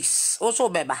 2 weeks, also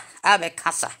beba, abe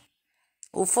kasa.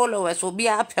 O followers will be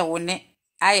up one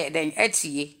aye then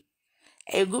etie.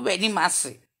 A good any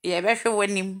massy. Ye better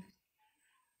winning.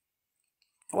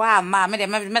 Wow, ma, me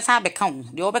mess have become.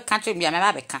 The over country be a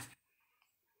mababeca.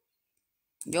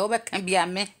 The over can be a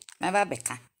me,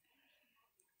 mababeca.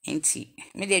 Ain't he?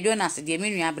 Me de Jonas, the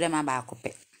Emilia Brema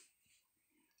Bacope.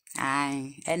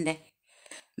 Aye, and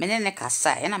Menene Cassa,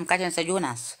 and I'm catching Sir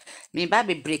Jonas. Me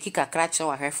baby break a cratch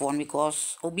over her phone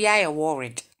because Obi I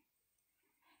worried.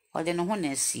 Or then no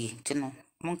one see, to know,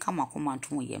 won't come a command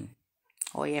to him.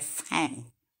 Oh, you're fine.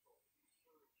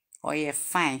 Oh, you're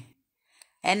fine.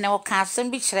 And no can't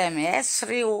be me, yes,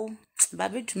 real,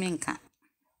 baby to minka.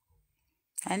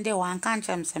 And the one can't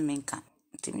jam some minka,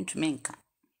 to minka.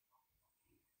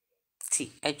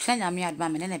 See, a train a me at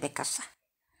mamma and a becassa.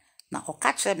 Now, or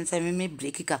catch them say me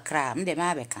break a cram, the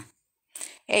mabeca.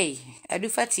 Eh, I do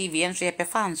for TV and share per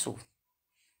fans so.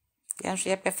 Yan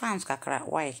share per fans cacra,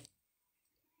 why?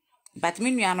 But me,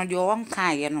 you know, your one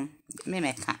kind, you know, me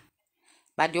meka.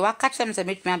 But you are catch them to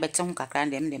make me a better cacra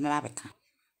and them the mabeca.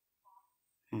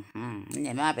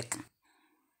 The mabeca.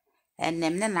 And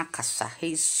them nena kasa,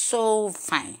 he's so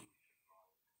fine.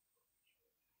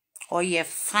 Oh, you're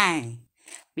fine.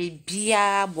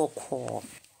 Bibia boko.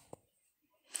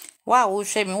 Wow, we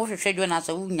say me, what should you as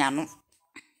a wunyano?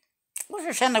 What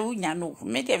should send a wunyano?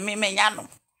 Make a me yano.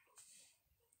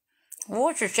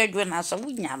 What should you as a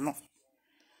wunyano?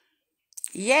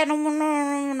 Yeah,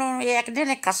 no, yeah, then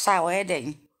a cassa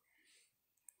wedding.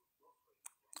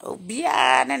 Oh,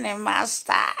 bia, and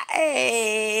master.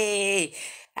 Hey,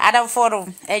 I don't follow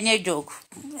any joke.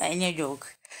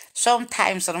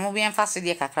 Sometimes I'm moving fast to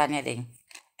the cacrania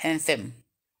and them.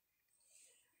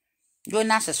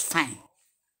 Jonas is fine.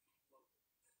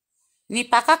 Ni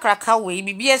paka kraka we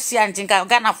bibia si antinka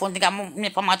Ghana fo ntinka me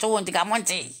pamacho wo ntinka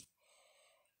monte.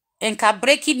 Enka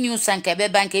breaking news anka be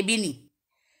banka bi ni.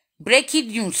 Breaking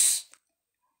news.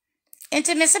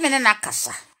 Enti me se me na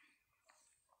kasa.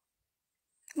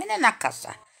 Me na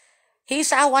kasa.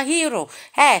 He's our hero.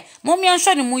 Hey, mommy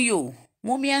ansho ni mu yo.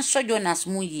 Mommy ansho Jonas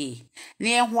mu ye.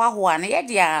 Ni ehwa na ye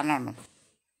dia no.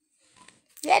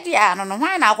 Ye dia no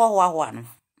why na akwa no.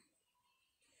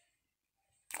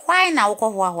 Why na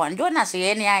akwa Jonas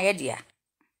ye ni a ye dia.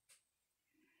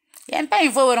 Ye mpa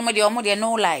info we mo de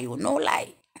no lie, no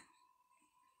lie.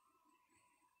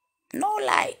 No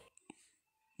lie.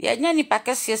 Ye nyani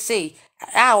pakese say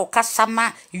o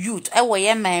kasama youth e wo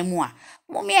ye man mu a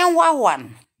mommy enwa no.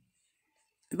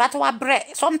 But wa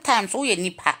bre sometimes we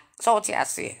nipa so what you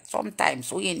say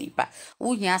sometimes we nipa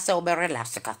we nya say we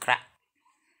relax kakra.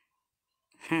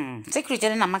 Secret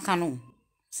na maka no.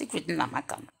 Secret na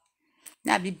maka no.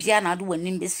 Na bibia na do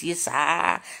wanim besie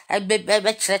sa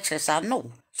be chere sa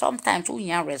no. Sometimes we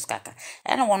nya rest kaka.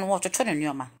 And one want to turn on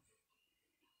your ma.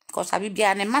 Because I be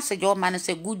a message or man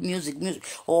say good music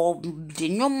or the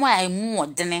no more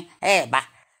than ba.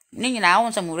 Ning I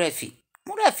want some murefi.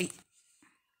 Murefi.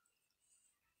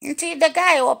 Until the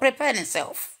guy will prepare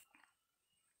himself.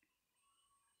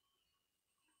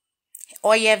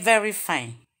 Or you're very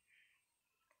fine.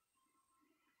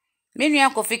 Me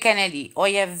Uncle Kennedy, or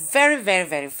you're very, very,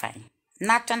 very fine.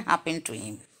 Nothing happened to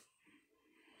him.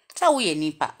 So we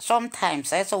nipa.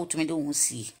 Sometimes I saw to me don't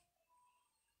see.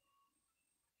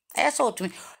 I saw to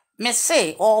me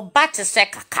say or bat a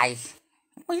sekakai.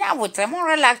 We are with a more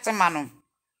relaxed man.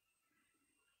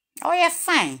 Oh, you're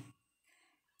fine.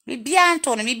 Me be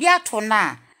Anthony, me be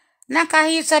Atona. Naka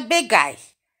he's a big guy.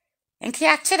 And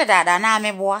kia chida da na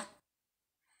me boy.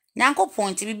 Nyanko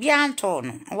point me be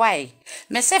Anton. Why?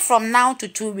 Me say from now to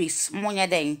 2 weeks, monya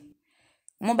day.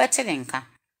 Mo better nka.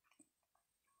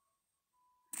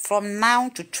 From now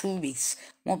to 2 weeks,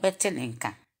 mo better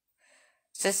nka.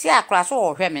 Se si akra so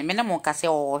ohwe me na mo ka se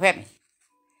ohwe me.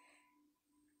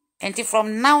 Enti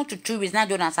from now to 2 weeks na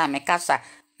Jonas a me kasa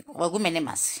wagu me ne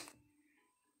masi.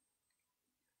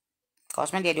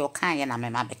 Cause me dey o kan ye na me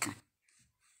ma beka.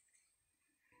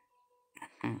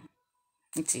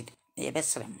 Enti ye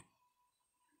besrem.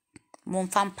 Mo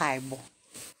mfam paibo.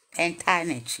 Enta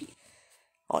na chi.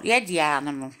 O ye dia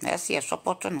no, na se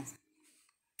support no.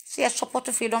 Se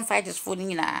support freedom fighters for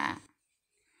ni na.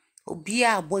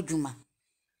 Obia abodwuma.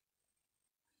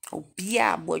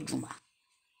 Obia abodwuma.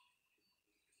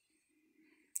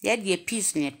 Ye die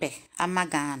peace ne pe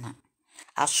amagana.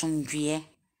 Asomdwie.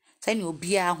 Sani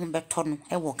obia ho beto no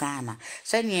e wo Ghana.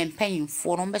 Sani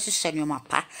empanyimfo no behyehyɛ no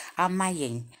mapa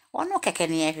amayen. Ono keke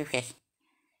ne ehwehwe.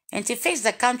 Enti face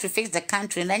the country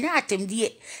na nya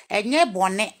atemdie. Enye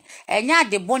bone, enya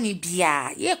ade bone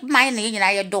bia. Ye man na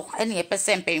nyina ye do ene ye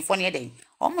pese empanyimfo ne den.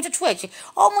 Omo tutu achi.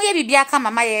 Omo ye bibia ka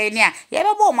mama ye ne a ye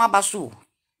bebo mo abaso.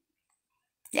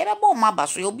 Ye bebo mo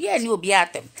abaso. Obia ni obia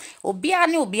atem.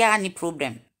 Obia ni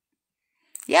problem.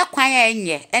 Ye kwan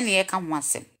enye ene ye ka ho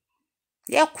asem.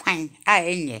 Ye kwan a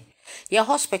enye. Ye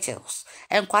hospitals.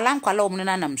 Enkwala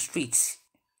omuna nam street.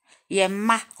 Ye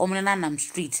ma omuna nam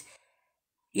street.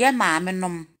 Ye maame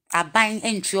nom aban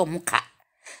entwe omuka.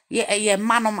 Ye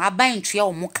manom aban entwe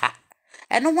omuka.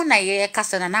 Eno ho na ye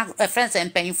kasa na friends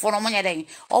empanyimfo no monye den.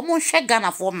 Omo hwe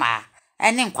Ghana fo ma.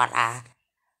 Ene nkwala.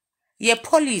 Ye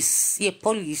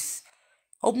police.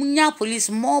 Omunya police,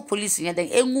 more police nye den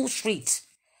engu street.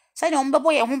 Say no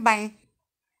mbebo ye ho ban.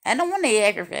 Eno ho na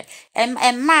ye hwehwe.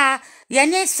 Emma ye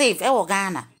nye safe e wo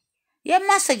Ghana. Ye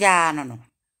message no.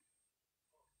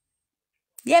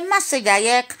 Ye message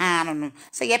ye kan no.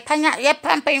 Say ye panya ye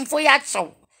pampin for ya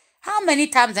so. How many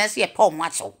times I see a poem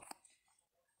watch?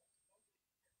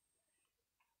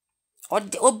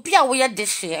 Obi a wo ye de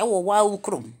hye e wo wa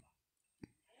ukrom.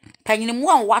 Panyinimu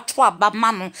an wato aba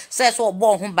ma no say so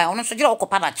obo ho ban ono so gire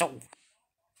okopa na chew.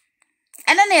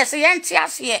 Ene na ye say ye nti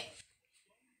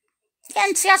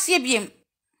ase biem.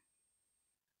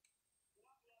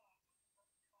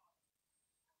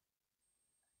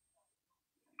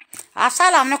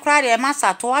 Asalam no kra de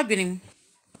masa to adwenim.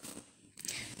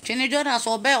 Twene Jonas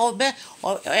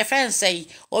a friend say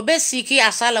obe siki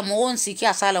asalam won siki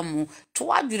asalam to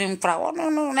adwenim kra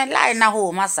no na lie na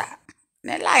ho masa.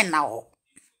 Ne lie na ho.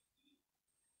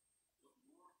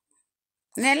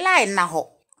 Ne lie na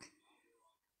ho.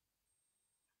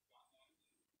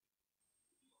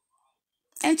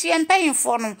 Enti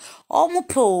empanyimfo no omu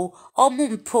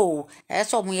mpo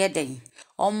eso omu yeden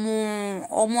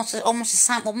omu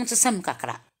sesam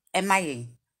kakra emayen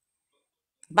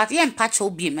but ye mpacho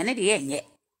biem ene de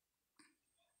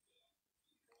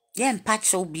ye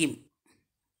mpacho biem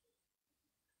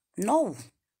no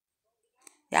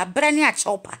ya brani a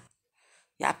chopa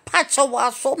ya pacho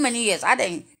was so many years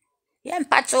aden ye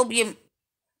mpacho biem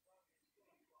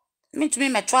me to me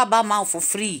metro aba ma for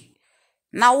free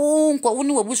na wo nko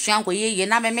woni wabusu anko ye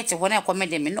na me mete ho na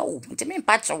ekomede me no nti me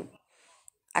mpacho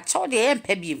a cho de ye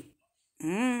mpa biem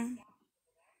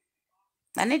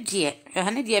na ne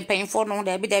die mpanyimfo no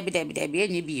da bi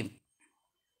enye biem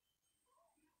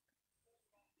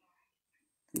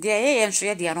de ye nso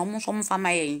ye de no mo so mo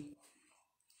fama ye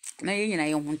na ye nyina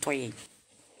ye ho nto ye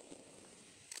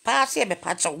pa se be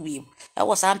pa cho biem e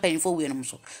wo sa mpanyimfo we no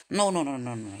so no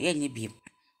ye enye biem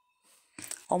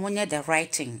omo nye the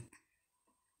right thing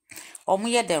omo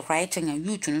ye the right thing and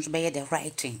you too so be the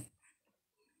right thing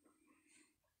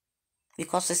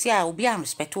because see I obi an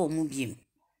respect omo biem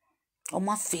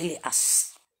omo feel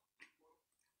as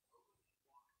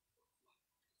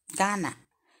Ghana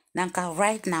nanka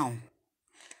right now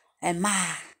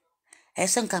Emma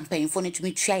esen campaign for ne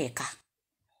tumi twa yeka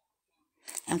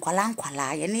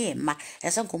enkwala ye ne ma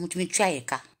esen ko mutumi twa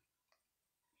yeka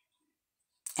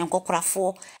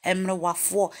Enkokrafo,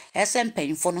 emrewafo,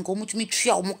 esempanyfo no komutumi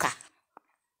twia omuka.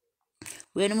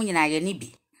 We no nyina ye ni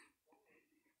bi.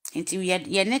 Nti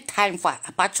ye ne time for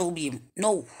apacho bi.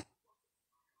 No.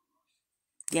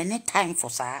 Ye ne time for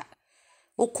sa.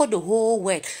 Oko the whole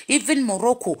world, even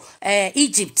Morocco,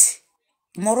 Egypt,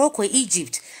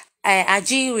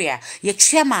 Algeria, ye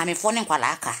twia maame fo ne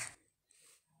nkwalaka.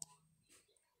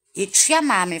 Ye twia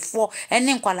maame fo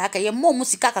ene nkwalaka ye mo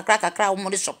musika kakra wo mo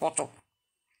de supporto.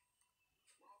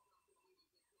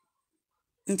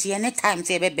 Nti any time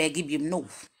say be beg him no.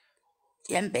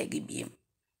 Ye beg him.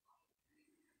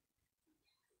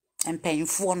 And paying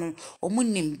for no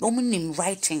omunim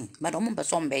writing, but omu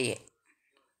person be ye.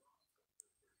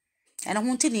 And I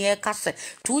want to near case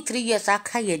 2-3 years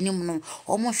aka ye nim no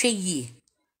omu hwe yi.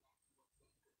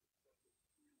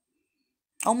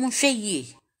 Omu hwe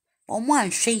yi. Omu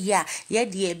anhwe yi a ye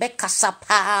de be kasa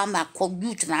pa ma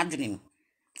commute na adwenem.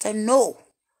 Say no.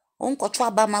 Onko to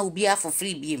abama obi a for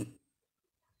free biem.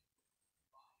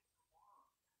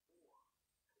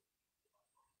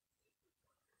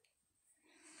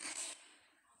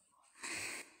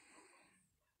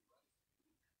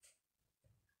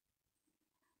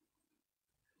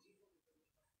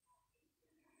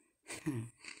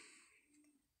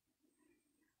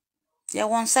 Ya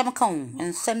won sem kan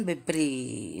ensem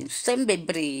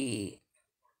bebre.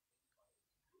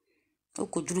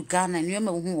 Okuduru Ghana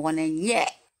nyema hu ho na nye.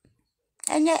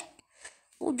 Enye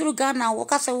uduru Ghana wo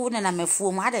kase wo na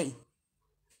mafuo mu adan.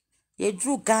 Ye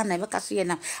duru Ghana be kase ye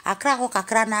na akra ho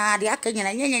kakra na de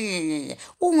akanya nye.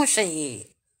 Wo ho hwe.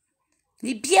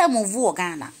 Bi bia mu vu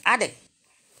Ghana adan.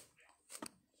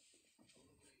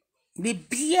 Bi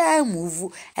bia mu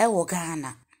vu e wo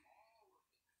Ghana.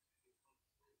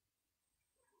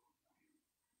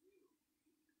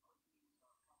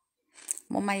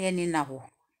 Mama ye ni na ho.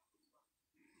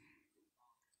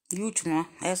 Youth no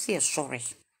I say sorry.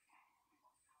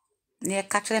 Ne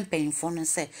catching painful and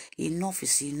say enough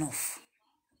is enough.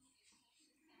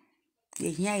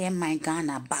 Ye hear my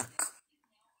Ghana back.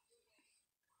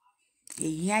 Ye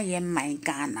hear my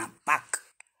Ghana back.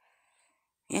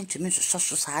 Yen to me so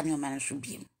sa no man so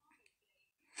biem.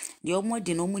 The omo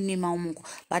di no mu ni ma omo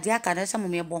but ya ka na se mo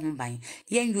me bo ho ban.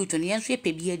 Yen youth no yen so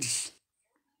epe bi adi.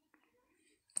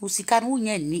 Usika no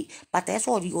nya ni but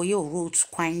eso oye roads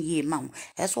kwan ye ma.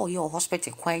 Eso oye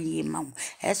hospital kwan ye ma.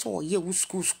 Eso oye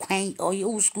schools kwan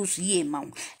oye schools ye ma.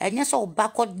 Enya so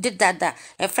bako didada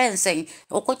a friend saying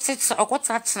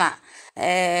okotatra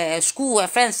school a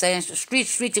friend saying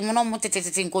street mo no mo tete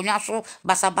nkonwa so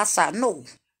basa no.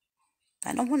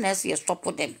 I don't want to see stop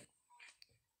with them.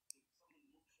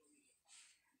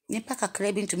 Nipa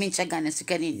kakra bi ntumi nche Ghana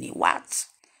sika ni what?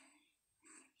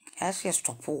 I see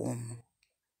stop home.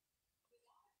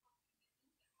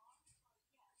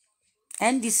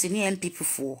 And this ni MPP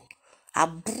for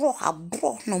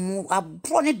abro no mu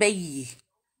abro ne bayi.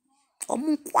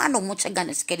 Omu kwa no mu che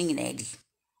Ghana sika ni na edi.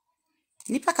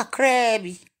 Nipa kakra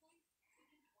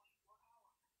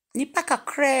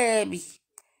bi.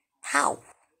 How?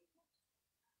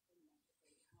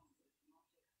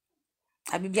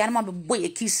 Abibiana ma be boy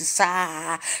kiss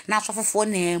sa na sofofo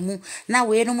na emu na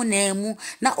we no mu na emu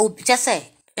na obi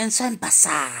chese enso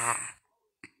mpasa.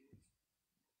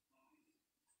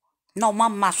 No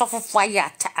mama sofofo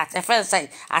ya at a friend say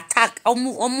attack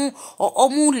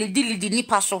omu lidi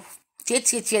nipa so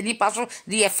tie nipa so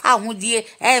de e fa ho de e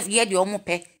ye de omu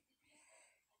pe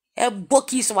e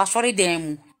bokis wa sorry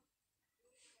dem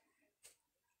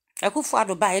Akufo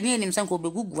Adorye ne enim sanko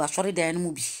begugu asori dan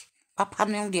mu bi papa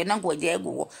no de na go de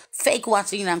ego fake one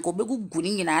thing na ko begugu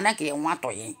ni nyina na ke ye nwa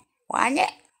toyen wanye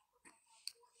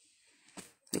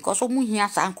because omu hia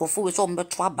sanko fo we so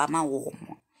mbeto abama wo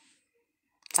mo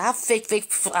ta fake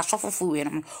asofofo we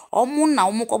no omu na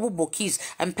omu ko bobo keys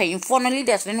empayinfo no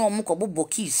leaders ne omu ko bobo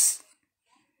keys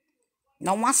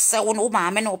na wase wo no ma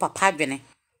ame no papa dwene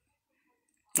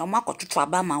na omu akototo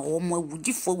abama wo mo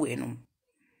awudifo we no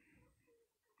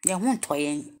ye hu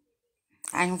toyen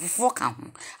Ayunfo ka ho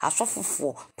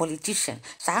asofofo politician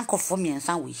sankofo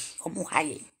miensa we omu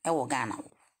haye e wo Ghana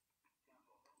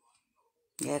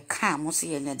ye ka mo se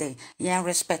ye ne den ye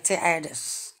respect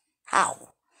elders how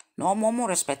no mo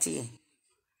respect ye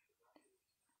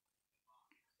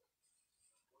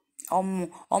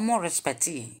omu respect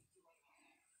ye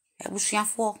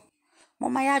ebusuafo mo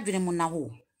ma ya adwene mu na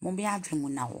ho mo be adwene mu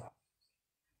na ho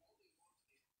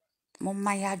mo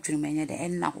ma ya adwene menye de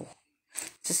en na ho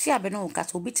sisi abe no ka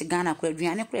so bi ti Ghana kwa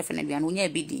aduane kwa efe na aduane onya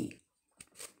ebidi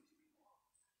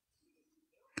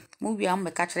mo wi am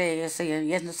be ka kire ye say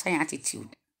ye no say attitude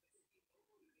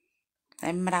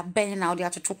Mra ben na odi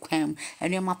atoto kwam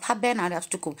enema pa ben na odi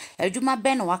atoto kom adwuma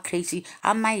ben na wa crazy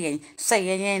ama yen say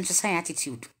yen say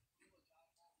attitude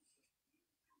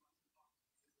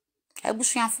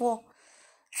abusuafo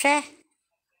hwe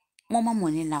mama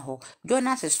money na ho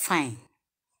Jonas is fine.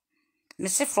 Me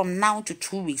say from now to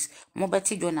 2 weeks mo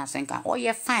beti Jonas nka oh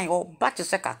yeah fine oh but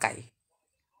se kakai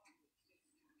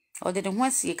o de ho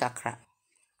asie kakra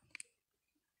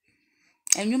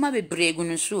enwuma bebre gu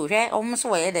no so hwe omo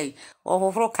so ye dai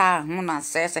ohofro ka ho na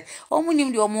sese omo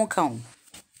nim de omo ka o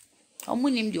omo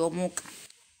nim de omo ka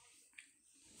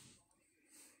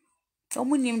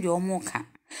omo nim de omo ka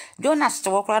Jonas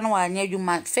to wakra no anya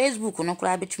adwuma Facebook no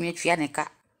kra betumi atwa ne ka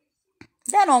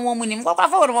den omo nim kwa fa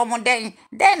wo mo den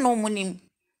no omo nim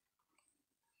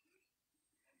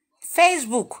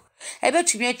Facebook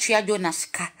ebetumi atwa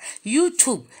Jonas ka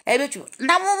YouTube ebetumi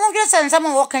na mo dwe sense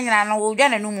mo wo kan nyina no wo dwa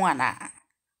na no mu ana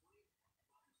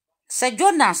se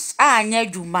Jonas anya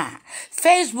adwuma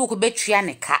Facebook betwa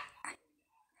ne ka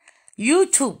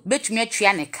YouTube betumi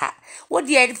atwa ne ka what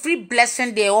the free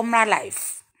blessing dey omra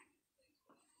life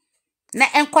na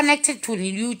en connected to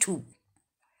YouTube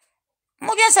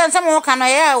mo dwe sense mo wo kan no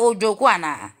ya ojoku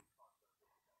ana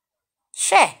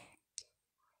she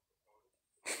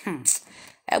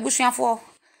abusuafo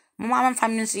mama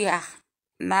family si ha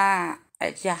na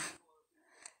eja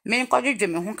me nkwadwedwe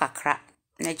me ho kakra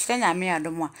na kire nyame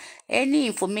adom a any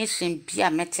information bia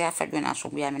mete afadwe na so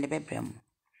bia me de bebrem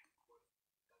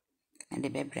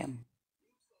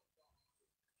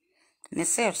ne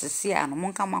self si ano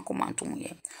monka makomanto mu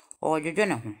ye o dwedwe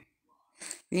ne ho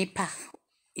nipa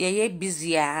ye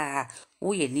busy a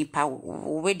wo ye nipa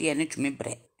wo we de ne tumi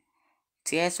bre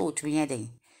tie so otumi ye den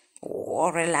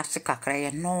o relax kakra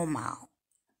ye normal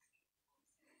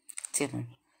tino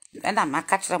and I'm a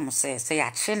catcher mo say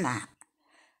achina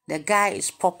the guy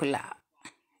is popular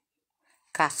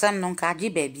kasam no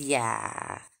kaji baby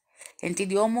ya enti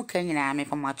di omu kanyina me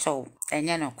pamacho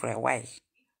enye no kure why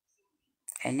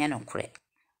enye no kure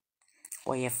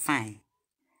o ye fine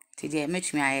ti di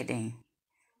emetumi aye den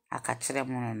akachere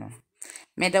mo no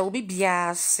me da obi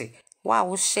bia se wa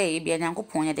wo share bia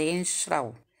nyankopon ye de nshira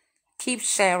wo keep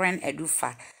sharing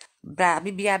edufa bra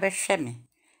bibia be hwe me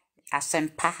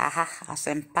asempa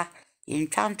asempa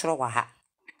intwantro wa ha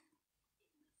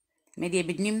me de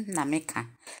binim na meka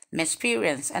me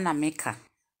experience na meka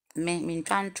me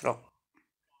intwantro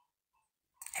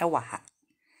e wa ha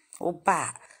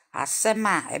oba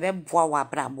asema ebeboa wa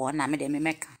brabo na me de me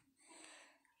meka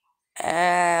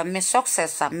me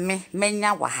success me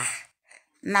menya wa ha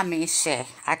na me share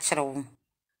akere wo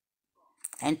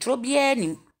entro bia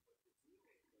nim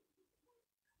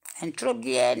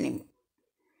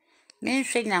me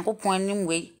hwe nyankopon anim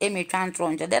we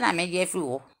emetwantro nje de na me je afiri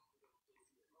wo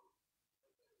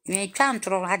me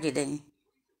twantro hage den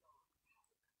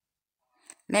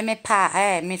me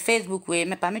pa me Facebook we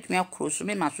me pa metumi akroso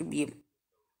me maso biem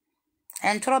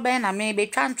entro ben na me be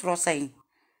twantro sai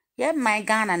ye my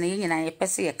Ghana na nyina ye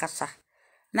pese ye kasa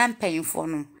na mpanyimfo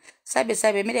no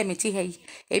sabe me de meti hai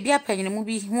ebi apanyine mu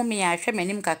bi hu me ya hwe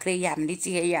manim kakra yi am de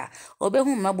ti hai a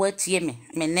obehu mabo atie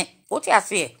me ne oti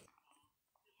ase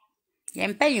ye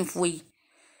mpanyimfo yi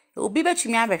obi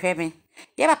betumi abehwe me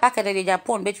ye papa ka de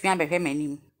Japan betumi abehwe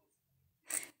manim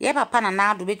ye papa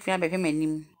na do betumi abehwe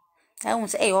manim ehun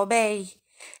se obey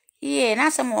ye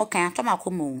na se mo kan to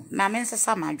makomo na me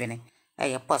nsesa ma adwene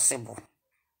possible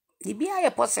bibia ye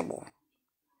possible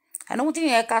ana wuti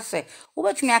ye kase wo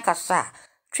betumi akasa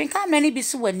twinka mani bi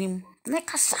si wanim ne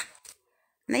kasa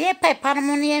na ye pepa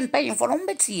no ne ye mpanyimfo no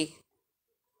betie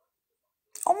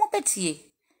omo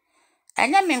betie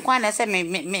anya me nkwa na se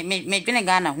me dwene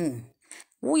Ghana hu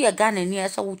wo ye Ghana ni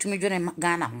esa wutumi dwene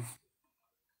Ghana hu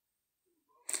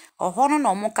ohono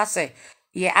no mo kase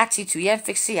ye attitude ye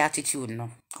fix ye attitude no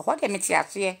oho de meti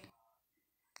ase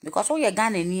because wo ye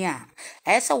Ghana ni a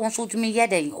esa wo so wutumi ye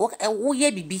den wo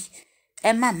ye bibi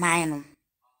ema man no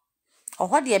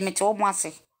oho de meti wo mo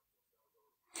ase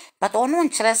but ono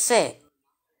nkyere se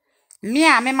me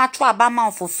a me mato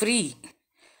abama for free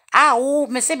wo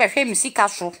me se behwe me sika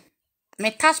so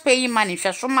me taxpayer money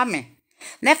hwe so ma me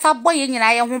na fa boye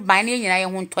nyina ye ho ban na nyina ye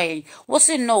ho ntoye wo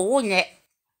se no wo nye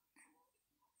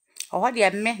oho de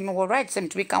me no wo right sem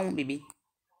to be kan ho bibi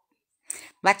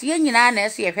but ye nyina na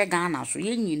ese ye hwe Ghana so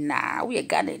ye nyina wo ye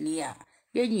Ghana ni a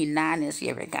ye nyina na ese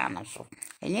ye hwe Ghana so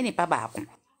enye nipa baako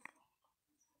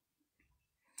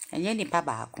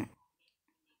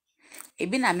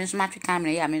ebi na me nso matweka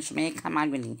amre ya me nso me ka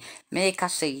madwene me ka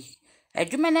sei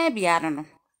adwuma na bia no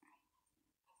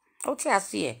oti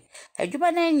ase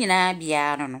adwuma na nyina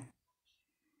bia no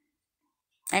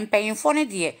empanyimfo ne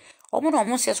de Omo no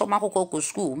omo se so makoko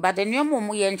school, but the new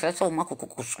mom ye nkyere se o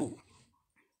makoko school.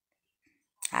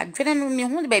 Adwene no me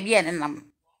hu ba bia ne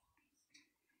nam.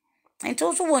 Enti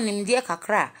wo so wonim die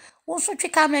kakra, wo so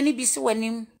tweka ma ni bi se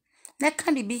wanim. Na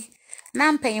ka bibi,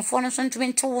 na mpanyimfo no so ntumi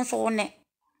nte wo so wone.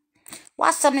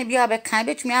 Wasam ne bia be kan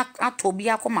betumi ato bi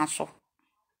akoma so.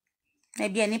 Na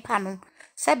bia nipa no,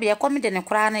 se bia komi de ne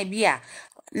kra na bia,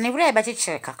 ne wura be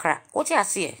kekere kakra. Wo ti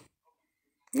ase e.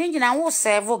 Ni nyina wo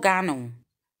serve Ghana o.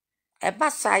 E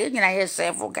basa ye nyina ye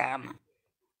serve Ghana.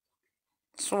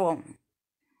 So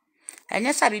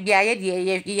anya sabi bia ye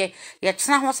de ye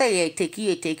tena ho se ye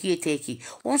teki.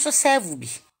 Won so serve bi.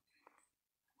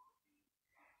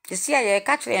 Tisi ye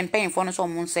ka kire mpanyimfo no so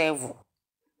mo serve.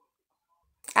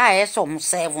 Ye so mo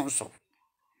serve so.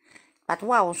 But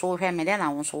wa wo so hwe me de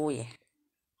na wo so wo ye.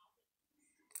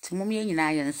 Ti mum ye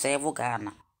nyina ye serve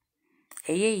Ghana.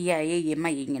 Eye ma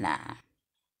ye nyina.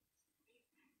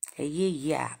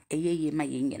 Eye ma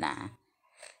ye nyina.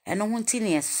 Eno hunti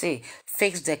ne say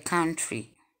fix the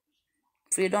country.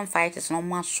 Freedom fighters no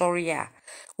more sorry ya.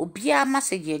 Obia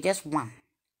message just one.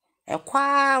 A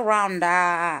qua round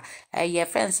your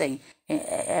fencing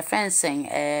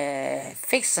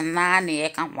fix na ne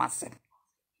kan wase.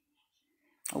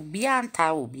 Obia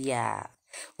anta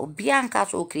obia nka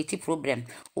so create problem.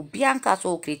 Obia nka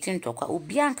so create ntokwa.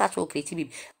 Obia nka so create bi.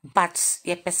 But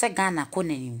ye pese Ghana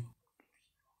konanim.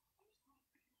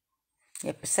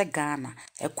 Ye pese Ghana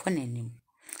ekonanim.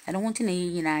 Eno hunti ne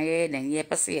yina ye den ye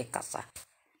pese ye kasa.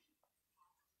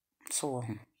 So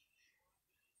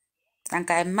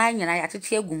Nanka my nyina ya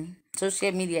tete agum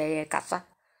social media ye kasa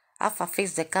afa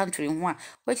fix the country one,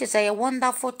 which is a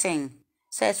wonderful thing.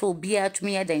 Says obi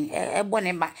atumi den ebo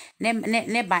ne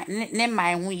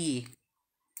my hu yi.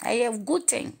 A good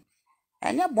thing.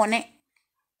 Anya bone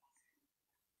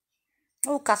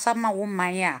o kasa ma wo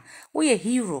man ya. Wo ye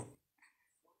hero.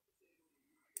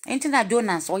 Twene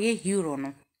Jonas o ye hero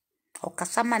no. O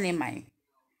kasa ma ne man.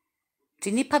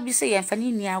 Ti nipa bi se ye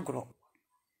mfani ni agro.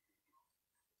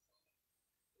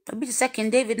 Obi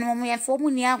second David no mo ye fo mu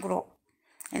ni agro.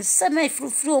 And some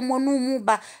frufru omonu mu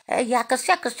ba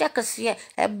yakasya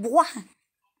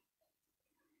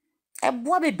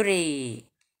eboa bebre.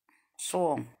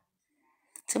 So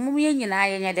temu ye nyina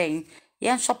ye nya den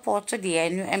yen support de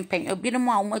enu empen obi no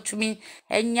mu a matumi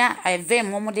enya evem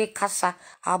mo de kasa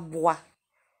aboa.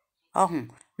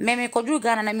 Me koduru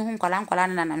Ghana na me hu kwala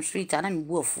na nam street na me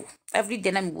buafu every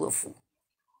day na me buafu.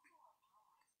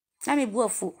 Na me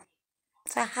buafu.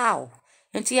 Say how?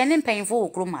 Enti ye ne mpenfo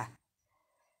okroma.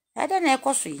 Ede na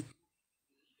ekoso yi.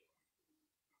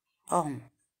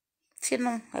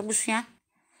 Tino abusua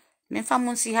me fa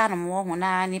mo nsi ha no mo ho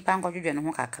na nipa nkwadwedwe no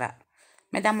ho kakra.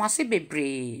 Me da mo ase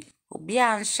bebre. Obi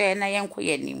an hye na yenko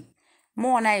yanim.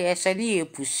 Mo na ye hye ne ye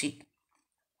pusi.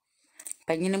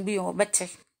 Panyine bi obete.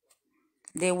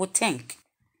 They would think.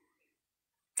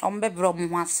 Ombebro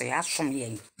mo ase asom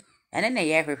yen. Ene na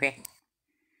ye hwehwe.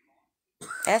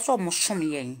 Eso mo som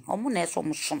yen. Omo na eso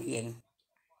mo som yen.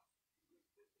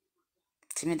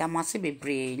 Ti me da mo ase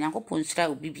bebre. Nyankopon sira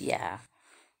obi bia.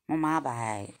 Mama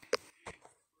bye.